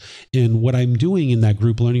podcast. And what I'm doing in that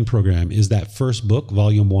group learning program is that first book,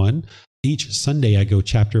 volume 1. Each Sunday, I go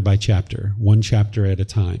chapter by chapter, one chapter at a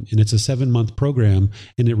time. And it's a 7-month program,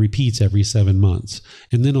 and it repeats every 7 months.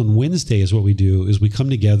 And then on Wednesday is what we do is we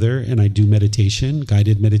come together and I do meditation,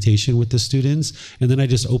 guided meditation with the students. And then I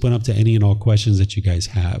just open up to any and all questions that you guys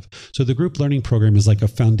have. So the group learning program is like a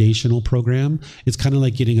foundational program. It's kind of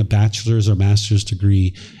like getting a bachelor's or master's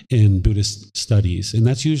degree in Buddhist studies. And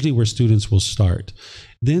that's usually where students will start.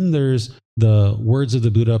 Then there's the Words of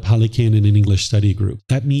the Buddha, Pali Canon, and English study group.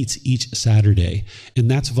 That meets each Saturday. And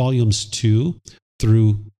that's volumes 2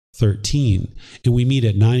 through 13. And we meet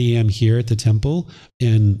at 9 a.m. here at the temple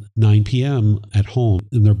and 9 p.m. at home.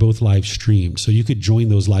 And they're both live streamed. So you could join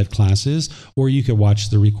those live classes or you could watch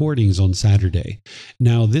the recordings on Saturday.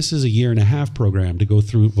 Now, this is a 1.5-year program to go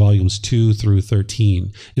through volumes 2 through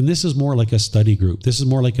 13. And this is more like a study group. This is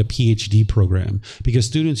more like a PhD program because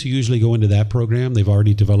students who usually go into that program, they've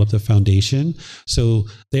already developed a foundation. So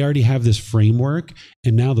they already have this framework.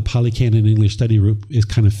 And now the Pali Canon English study group is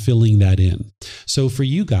kind of filling that in. So for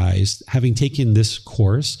you guys, having taken this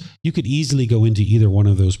course, you could easily go into either one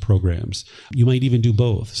of those programs. You might even do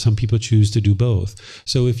both. Some people choose to do both.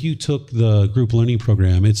 So if you took the group learning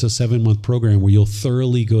program, it's a 7-month program where you'll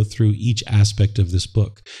thoroughly go through each aspect of this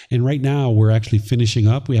book. And right now we're actually finishing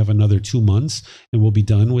up. We have another 2 months and we'll be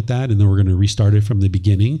done with that. And then we're going to restart it from the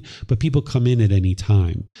beginning. But people come in at any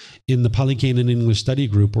time. In the Pali Canon English study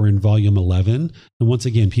group, we're in volume 11. And once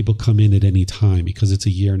again, people come in at any time because it's a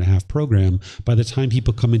 1.5-year program. By the time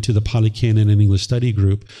people come into the Pali Canon and English study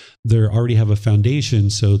group, they already have a foundation,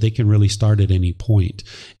 so they can really start at any point.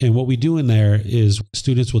 And what we do in there is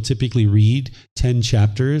students will typically read 10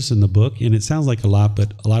 chapters in the book. And it sounds like a lot,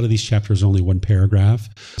 but a lot of these chapters are only 1 paragraph.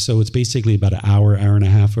 So it's basically about an hour, hour and a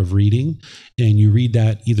half of reading. And you read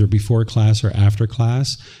that either before class or after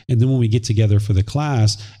class. And then when we get together for the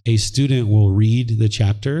class, a student will read the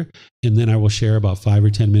chapter. And then I will share about 5 or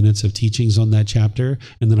 10 minutes of teachings on that chapter.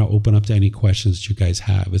 And then I'll open up to any questions that you guys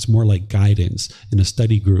have. It's more like guidance in a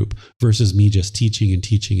study group versus me just teaching and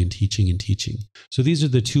teaching and teaching and teaching. So these are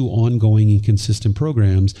the 2 ongoing and consistent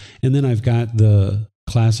programs. And then I've got the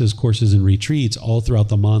classes, courses, and retreats all throughout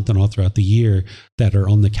the month and all throughout the year that are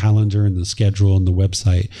on the calendar and the schedule and the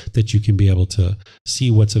website that you can be able to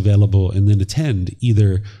see what's available and then attend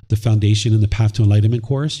either the Foundation and the Path to Enlightenment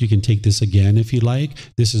course. You can take this again if you like.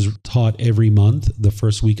 This is taught every month, the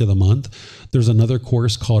first week of the month. There's another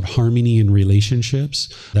course called Harmony in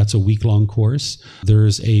Relationships. That's a week-long course.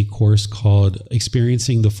 There's a course called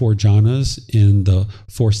Experiencing the 4 Jhanas in the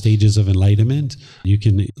 4 Stages of Enlightenment. You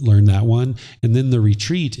can learn that one. And then the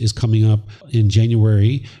retreat is coming up in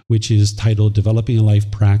January, which is titled Developing a Life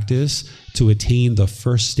Practice to Attain the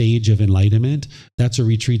First Stage of Enlightenment. That's a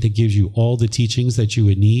retreat that gives you all the teachings that you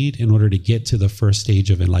would need in order to get to the first stage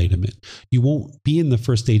of enlightenment. You won't be in the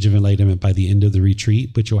first stage of enlightenment by the end of the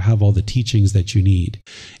retreat, but you'll have all the teachings that you need.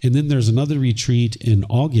 And then there's another retreat in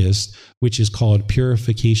August, which is called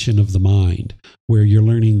Purification of the Mind, where you're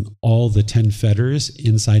learning all the 10 fetters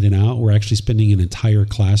inside and out. We're actually spending an entire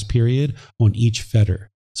class period on each fetter.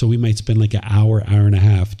 So we might spend like an hour, hour and a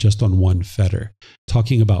half just on one fetter,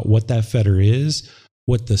 talking about what that fetter is,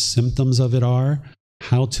 what the symptoms of it are,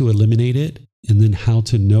 how to eliminate it, and then how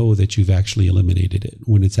to know that you've actually eliminated it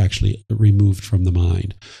when it's actually removed from the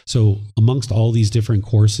mind. So amongst all these different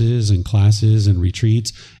courses and classes and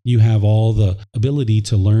retreats, you have all the ability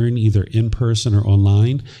to learn either in person or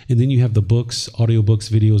online. And then you have the books,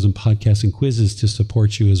 audiobooks, videos, and podcasts and quizzes to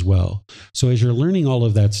support you as well. So as you're learning all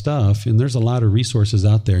of that stuff, and there's a lot of resources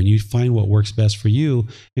out there, and you find what works best for you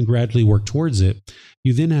and gradually work towards it,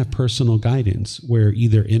 you then have personal guidance where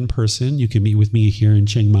either in person, you can meet with me here in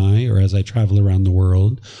Chiang Mai or as I travel around the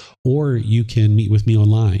world, or you can meet with me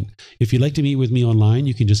online. If you'd like to meet with me online,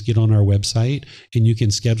 you can just get on our website and you can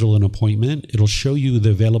schedule an appointment. It'll show you the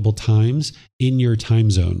available times in your time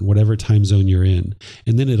zone, whatever time zone you're in.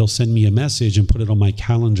 And then it'll send me a message and put it on my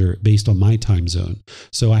calendar based on my time zone.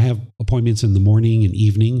 So I have appointments in the morning and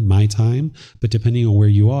evening, my time, but depending on where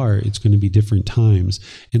you are, it's going to be different times.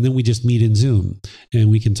 And then we just meet in Zoom and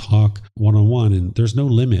we can talk one-on-one, and there's no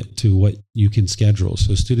limit to what you can schedule.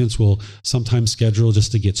 So students will sometimes schedule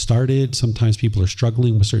just to get started. Sometimes people are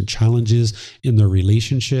struggling with certain challenges in their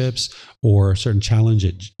relationships or a certain challenge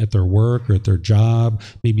at their work or at their job,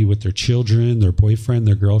 maybe with their children, their boyfriend,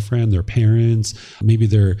 their girlfriend, their parents. Maybe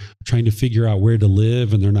they're trying to figure out where to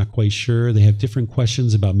live and they're not quite sure. They have different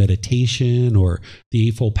questions about meditation or the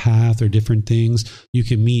Eightfold Path or different things. You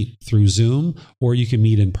can meet through Zoom or you can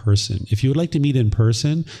meet in person. If you would like to meet in person,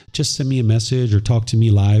 just send me a message or talk to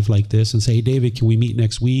me live like this and say, hey, David, can we meet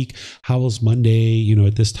next week? How was Monday,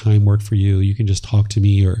 at this time work for you? You can just talk to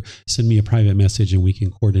me or send me a private message and we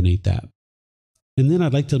can coordinate that. And then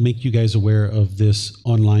I'd like to make you guys aware of this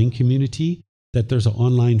online community, that there's an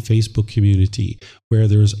online Facebook community where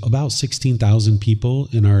there's about 16,000 people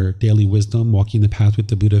in our Daily Wisdom Walking the Path with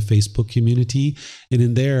the Buddha Facebook community. And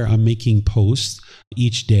in there, I'm making posts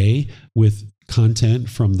each day with content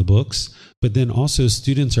from the books, but then also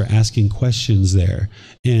students are asking questions there.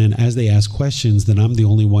 And as they ask questions, then I'm the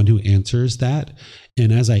only one who answers that.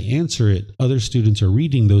 And as I answer it, other students are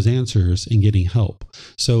reading those answers and getting help.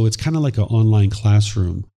 So it's kind of like an online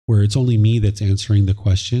classroom where it's only me that's answering the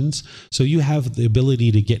questions. So you have the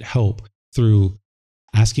ability to get help through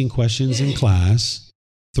asking questions in class,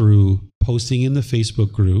 through posting in the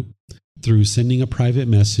Facebook group, through sending a private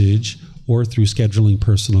message, or through scheduling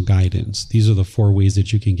personal guidance. These are the 4 ways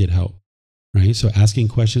that you can get help, right? So asking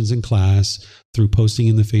questions in class, through posting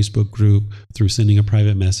in the Facebook group, through sending a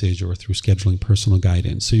private message, or through scheduling personal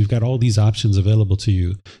guidance. So you've got all these options available to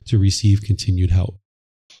you to receive continued help.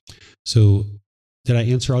 So did I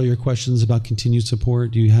answer all your questions about continued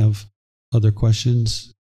support? Do you have other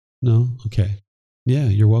questions? No? Okay. Yeah,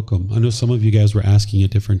 you're welcome. I know some of you guys were asking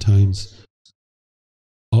at different times.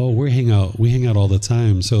 Oh, we hang out all the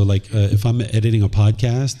time. So like if I'm editing a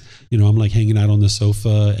podcast, I'm like hanging out on the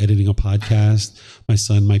sofa, editing a podcast. My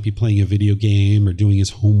son might be playing a video game or doing his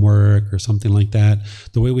homework or something like that.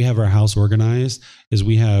 The way we have our house organized is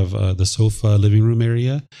we have the sofa living room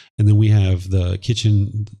area, and then we have the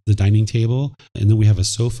kitchen, the dining table, and then we have a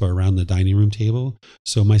sofa around the dining room table.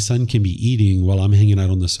 So my son can be eating while I'm hanging out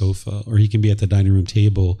on the sofa, or he can be at the dining room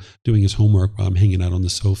table doing his homework while I'm hanging out on the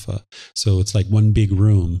sofa. So it's like one big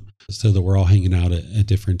room so that we're all hanging out at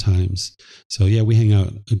different times. So yeah, we hang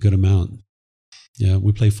out a good amount. Yeah,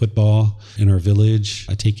 we play football in our village.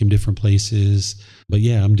 I take him different places. But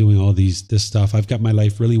yeah, I'm doing all this stuff. I've got my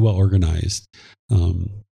life really well organized.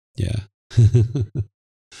 Yeah.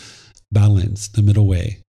 Balance, the middle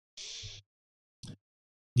way.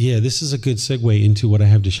 Yeah, this is a good segue into what I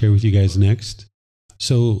have to share with you guys next.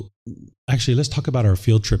 So actually, let's talk about our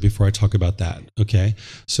field trip before I talk about that. Okay.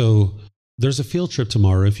 So there's a field trip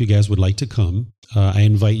tomorrow if you guys would like to come. I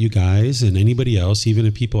invite you guys and anybody else, even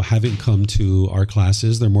if people haven't come to our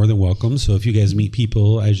classes, they're more than welcome. So if you guys meet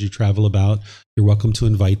people as you travel about, you're welcome to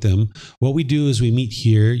invite them. What we do is we meet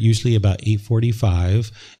here usually about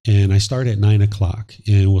 8:45, and I start at 9 o'clock,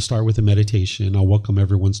 and we'll start with a meditation. I'll welcome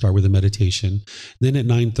everyone, start with a meditation. Then at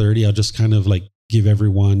 9:30, I'll just kind of like give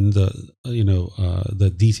everyone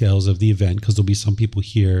the details of the event, because there'll be some people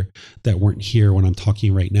here that weren't here when I'm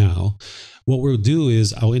talking right now. What we'll do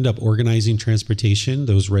is I'll end up organizing transportation,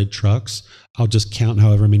 those red trucks. I'll just count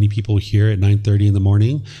however many people here at 9:30 in the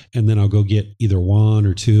morning, and then I'll go get either 1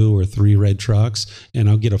 or 2 or 3 red trucks, and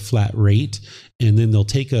I'll get a flat rate. And then they'll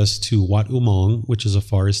take us to Wat Umong, which is a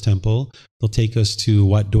forest temple. They'll take us to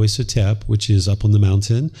Wat Doi Satep, which is up on the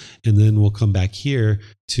mountain. And then we'll come back here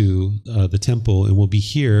to the temple, and we'll be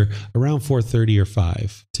here around 4:30 or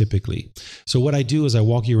 5, typically. So what I do is I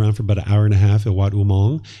walk you around for about an hour and a half at Wat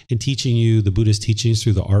Umong and teaching you you the Buddhist teachings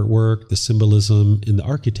through the artwork, the symbolism, and the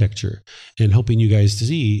architecture, and helping you guys to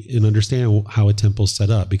see and understand how a temple is set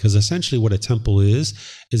up. Because essentially what a temple is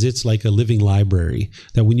it's like a living library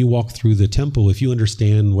that when you walk through the temple, if you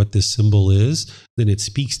understand what this symbol is, then it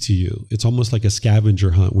speaks to you. It's almost like a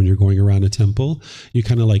scavenger hunt when you're going around a temple. You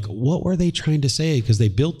kind of like, what were they trying to say? Because they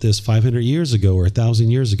built this 500 years ago or 1,000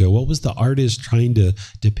 years ago. What was the artist trying to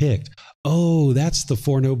depict? Oh, that's the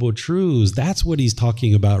Four Noble Truths. That's what he's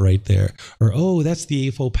talking about right there. Or, oh, that's the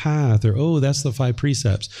Eightfold Path. Or, oh, that's the 5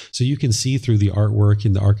 precepts. So you can see through the artwork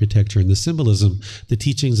and the architecture and the symbolism, the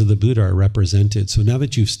teachings of the Buddha are represented. So now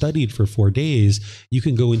that you've studied for 4 days, you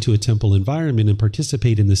can go into a temple environment and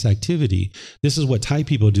participate in this activity. This is what Thai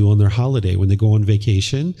people do on their holiday when they go on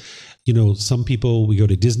vacation. You know, some people, we go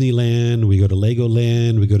to Disneyland, we go to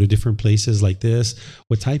Legoland, we go to different places like this.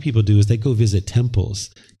 What Thai people do is they go visit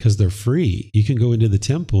temples because they're free. You can go into the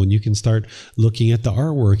temple and you can start looking at the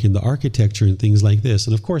artwork and the architecture and things like this.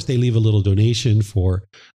 And of course, they leave a little donation for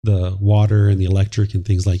the water and the electric and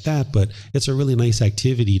things like that, but it's a really nice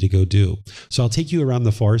activity to go do. So I'll take you around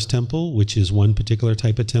the Forest Temple, which is one particular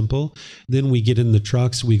type of temple. Then we get in the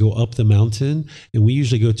trucks, we go up the mountain, and we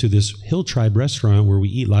usually go to this Hill Tribe restaurant where we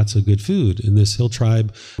eat lots of good food. In this Hill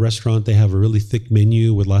Tribe restaurant, they have a really thick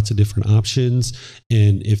menu with lots of different options.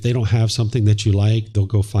 And if they don't have something that you like, they'll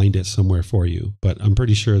go find it somewhere for you. But I'm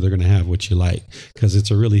pretty sure they're going to have what you like because it's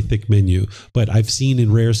a really thick menu. But I've seen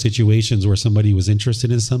in rare situations where somebody was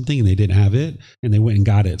interested in something and they didn't have it and they went and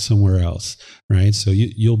got it somewhere else, right? So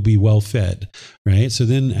you'll be well fed, right? So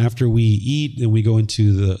then after we eat, then we go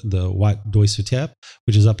into the Wat Doi Suthep,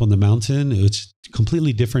 which is up on the mountain. It's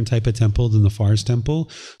completely different type of temple than the Forest Temple.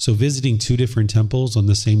 So visiting 2 different temples on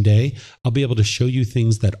the same day, I'll be able to show you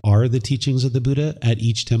things that are the teachings of the Buddha at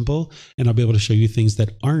each temple, and I'll be able to show you things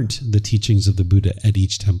that aren't the teachings of the Buddha at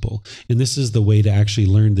each temple. And this is the way to actually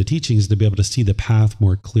learn the teachings, to be able to see the path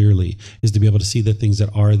more clearly, is to be able to see the things that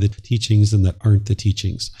are the teachings and that aren't the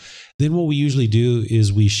teachings. Then what we usually do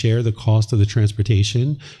is we share the cost of the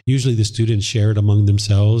transportation. Usually the students share it among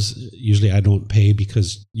themselves. Usually I don't pay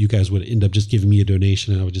because you guys would end up just giving me a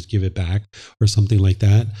donation and I would just give it back or something like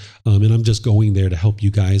that. And I'm just going there to help you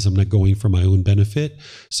guys. I'm not going for my own benefit.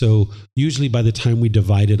 So usually by the time we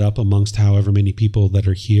divide it up amongst however many people that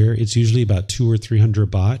are here, it's usually about 200 or 300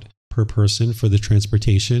 baht per person for the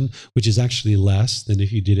transportation, which is actually less than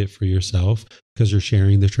if you did it for yourself because you're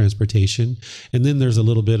sharing the transportation. And then there's a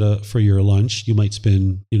little bit for your lunch. You might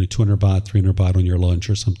spend 200 baht, 300 baht on your lunch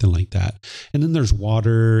or something like that. And then there's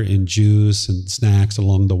water and juice and snacks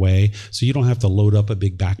along the way. So you don't have to load up a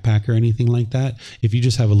big backpack or anything like that. If you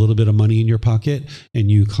just have a little bit of money in your pocket and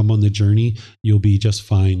you come on the journey, you'll be just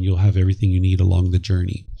fine. You'll have everything you need along the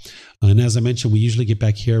journey. And as I mentioned, we usually get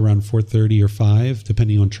back here around 4:30 or 5,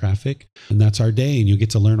 depending on traffic. And that's our day. And you'll get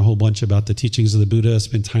to learn a whole bunch about the teachings of the Buddha,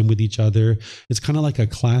 spend time with each other. It's kind of like a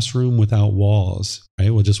classroom without walls, right?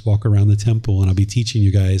 We'll just walk around the temple and I'll be teaching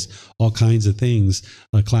you guys all kinds of things,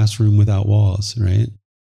 a classroom without walls, right?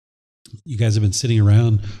 You guys have been sitting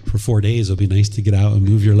around for 4 days. It'll be nice to get out and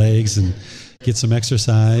move your legs and get some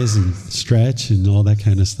exercise and stretch and all that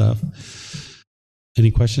kind of stuff. Any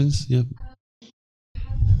questions? Yeah.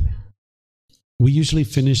 We usually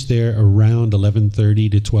finish there around 11:30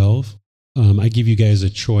 to 12. I give you guys a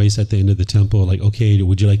choice at the end of the temple, like, okay,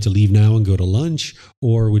 would you like to leave now and go to lunch?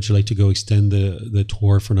 Or would you like to go extend the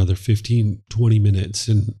tour for another 15, 20 minutes?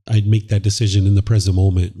 And I'd make that decision in the present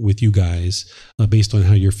moment with you guys based on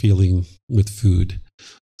how you're feeling with food.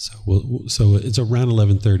 So it's around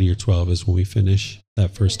 11:30 or 12 is when we finish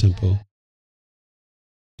that first temple.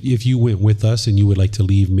 If you went with us and you would like to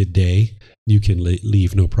leave midday, you can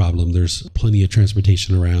leave, no problem. There's plenty of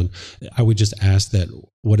transportation around. I would just ask that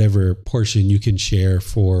whatever portion you can share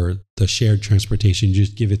for the shared transportation,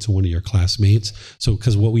 just give it to one of your classmates. So,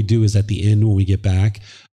 because what we do is at the end when we get back,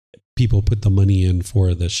 people put the money in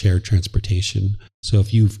for the shared transportation. So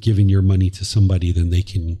if you've given your money to somebody, then they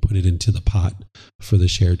can put it into the pot for the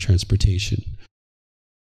shared transportation.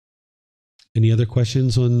 Any other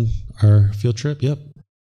questions on our field trip? Yep.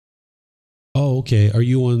 Oh, okay. Are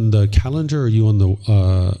you on the calendar or are you on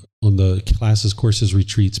the classes, courses,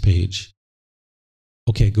 retreats page?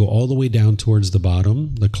 Okay, go all the way down towards the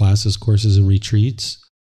bottom, the classes, courses, and retreats.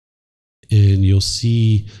 And you'll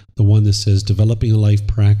see the one that says developing a life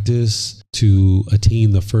practice to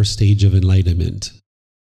attain the first stage of enlightenment.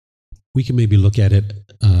 We can maybe look at it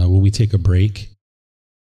when we take a break.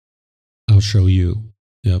 I'll show you.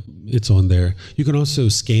 Yep, it's on there. You can also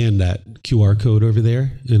scan that QR code over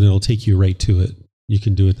there and it'll take you right to it. You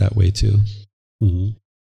can do it that way too.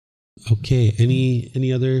 Mm-hmm. Okay,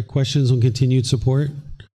 any other questions on continued support?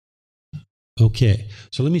 Okay,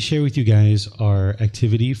 so let me share with you guys our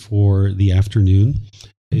activity for the afternoon.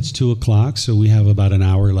 It's 2:00, so we have about an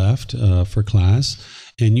hour left for class.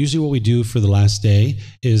 And usually what we do for the last day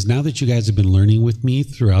is, now that you guys have been learning with me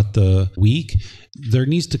throughout the week, there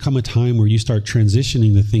needs to come a time where you start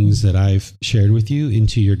transitioning the things that I've shared with you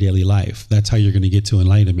into your daily life. That's how you're going to get to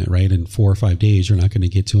enlightenment, right? In 4 or 5 days, you're not going to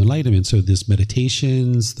get to enlightenment. So this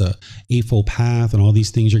meditations, the Eightfold Path, and all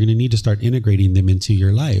these things, you're going to need to start integrating them into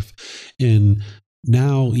your life. And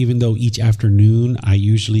now, even though each afternoon I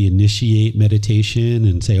usually initiate meditation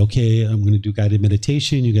and say, okay, I'm going to do guided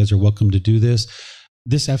meditation, you guys are welcome to do this.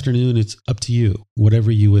 This afternoon, it's up to you, whatever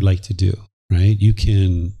you would like to do, right? You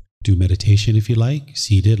can do meditation if you like,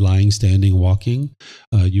 seated, lying, standing, walking.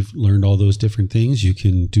 You've learned all those different things. You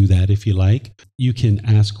can do that if you like. You can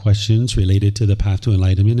ask questions related to the path to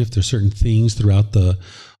enlightenment. If there's certain things throughout the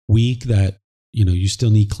week that you still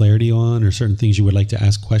need clarity on, or certain things you would like to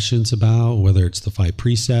ask questions about, whether it's the 5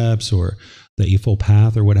 precepts or the Eightfold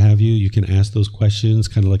Path or what have you, you can ask those questions,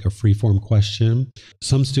 kind of like a free-form question.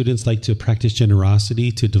 Some students like to practice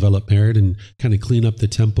generosity to develop merit and kind of clean up the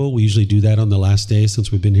temple. We usually do that on the last day.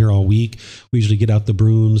 Since we've been here all week, we usually get out the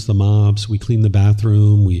brooms, the mops, we clean the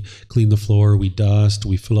bathroom, we clean the floor, we dust,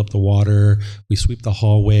 we fill up the water, we sweep the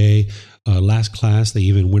hallway. Last class, they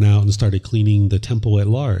even went out and started cleaning the temple at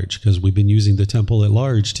large, because we've been using the temple at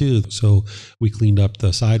large too. So we cleaned up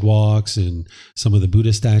the sidewalks and some of the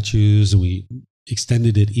Buddha statues, and we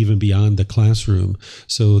extended it even beyond the classroom.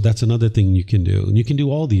 So that's another thing you can do. And you can do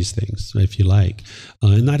all these things if you like.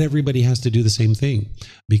 And not everybody has to do the same thing,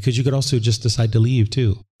 because you could also just decide to leave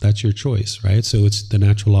too. That's your choice, right? So it's the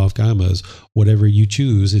natural law of karmas. Whatever you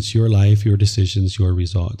choose, it's your life, your decisions, your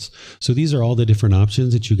results. So these are all the different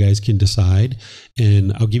options that you guys can decide.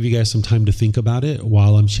 And I'll give you guys some time to think about it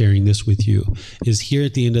while I'm sharing this with you. Is here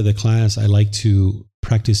at the end of the class, I like to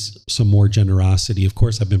practice some more generosity. Of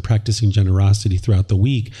course, I've been practicing generosity throughout the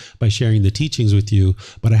week by sharing the teachings with you,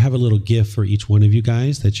 but I have a little gift for each one of you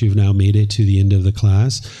guys that you've now made it to the end of the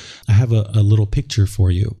class. I have a little picture for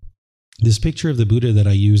you. This picture of the Buddha that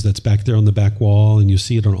I use, that's back there on the back wall, and you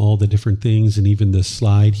see it on all the different things, and even this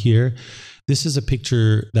slide here. This is a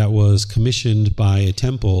picture that was commissioned by a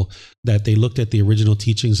temple that they looked at the original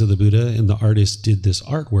teachings of the Buddha, and the artist did this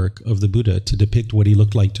artwork of the Buddha to depict what he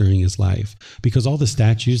looked like during his life. Because all the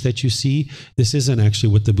statues that you see, this isn't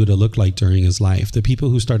actually what the Buddha looked like during his life. The people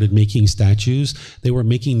who started making statues, they were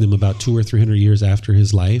making them about 200 or 300 years after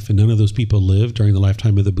his life, and none of those people lived during the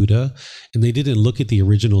lifetime of the Buddha. And they didn't look at the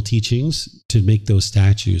original teachings to make those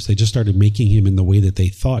statues. They just started making him in the way that they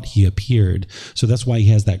thought he appeared. So that's why he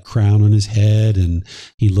has that crown on his head, and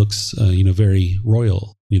he looks, very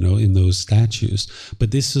royal, in those statues.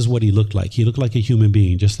 But this is what he looked like. He looked like a human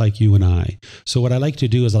being, just like you and I. So what I like to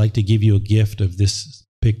do is I like to give you a gift of this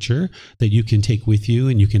picture that you can take with you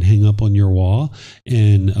and you can hang up on your wall,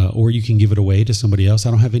 and or you can give it away to somebody else. I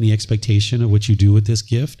don't have any expectation of what you do with this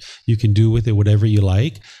gift. You can do with it whatever you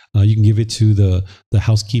like. You can give it to the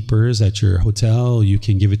housekeepers at your hotel. You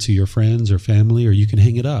can give it to your friends or family, or you can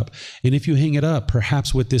hang it up. And if you hang it up,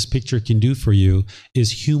 perhaps what this picture can do for you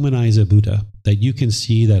is humanize a Buddha. That you can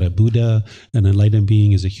see that a Buddha, an enlightened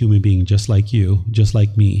being, is a human being just like you, just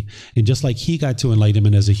like me. And just like he got to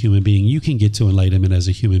enlightenment as a human being, you can get to enlightenment as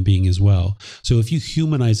a human being as well. So if you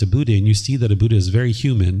humanize a Buddha and you see that a Buddha is very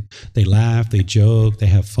human, they laugh, they joke, they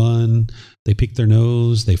have fun, they pick their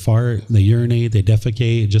nose, they fart, they urinate, they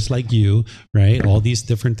defecate, just like you, right? All these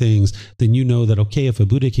different things. Then you know that, okay, if a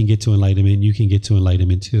Buddha can get to enlightenment, you can get to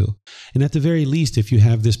enlightenment too. And at the very least, if you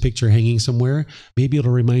have this picture hanging somewhere, maybe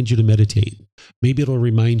it'll remind you to meditate. Maybe it'll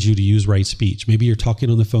remind you to use right speech. Maybe you're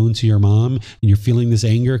talking on the phone to your mom and you're feeling this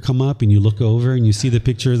anger come up, and you look over and you see the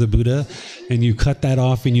picture of the Buddha and you cut that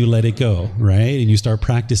off and you let it go, right? And you start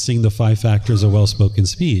practicing the 5 factors of well-spoken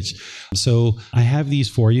speech. So I have these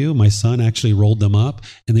for you. My son actually rolled them up,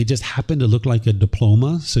 and they just happen to look like a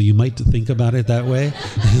diploma. So you might think about it that way.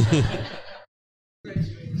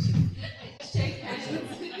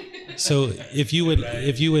 So if you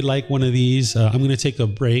would like one of these, I'm going to take a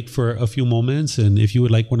break for a few moments. And if you would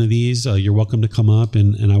like one of these, you're welcome to come up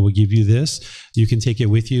and I will give you this. You can take it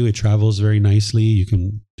with you. It travels very nicely. You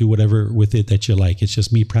can do whatever with it that you like. It's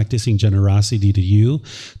just me practicing generosity to you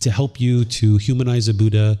to help you to humanize a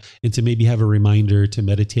Buddha and to maybe have a reminder to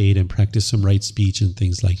meditate and practice some right speech and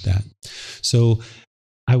things like that. So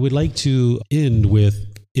I would like to end with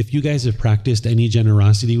if you guys have practiced any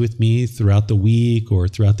generosity with me throughout the week or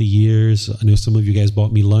throughout the years, I know some of you guys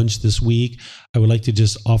bought me lunch this week. I would like to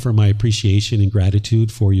just offer my appreciation and gratitude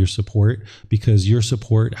for your support, because your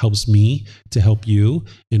support helps me to help you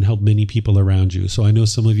and help many people around you. So I know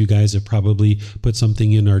some of you guys have probably put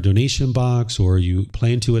something in our donation box, or you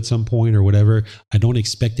plan to at some point or whatever. I don't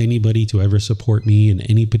expect anybody to ever support me in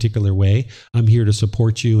any particular way. I'm here to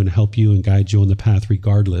support you and help you and guide you on the path,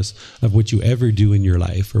 regardless of what you ever do in your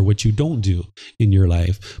life or what you don't do in your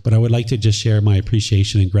life. But I would like to just share my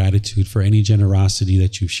appreciation and gratitude for any generosity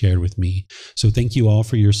that you've shared with me. So thank you all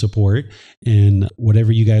for your support, and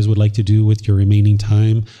whatever you guys would like to do with your remaining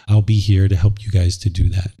time, I'll be here to help you guys to do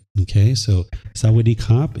that. Okay, so Sawadee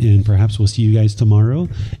Kap, and perhaps we'll see you guys tomorrow.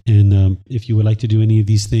 And if you would like to do any of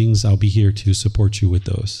these things, I'll be here to support you with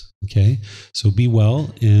those. Okay, so be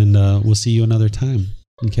well, and we'll see you another time.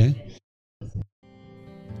 Okay.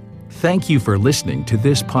 Thank you for listening to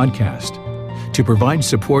this podcast. To provide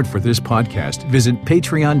support for this podcast, visit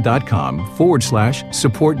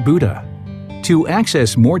patreon.com/support Buddha. To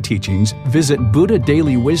access more teachings, visit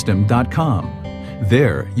buddhadailywisdom.com.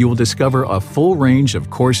 There, you will discover a full range of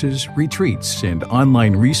courses, retreats, and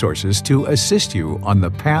online resources to assist you on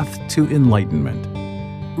the path to enlightenment.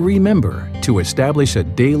 Remember to establish a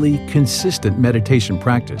daily, consistent meditation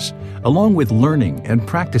practice, along with learning and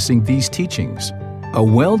practicing these teachings. A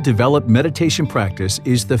well-developed meditation practice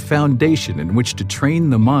is the foundation in which to train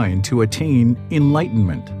the mind to attain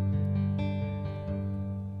enlightenment.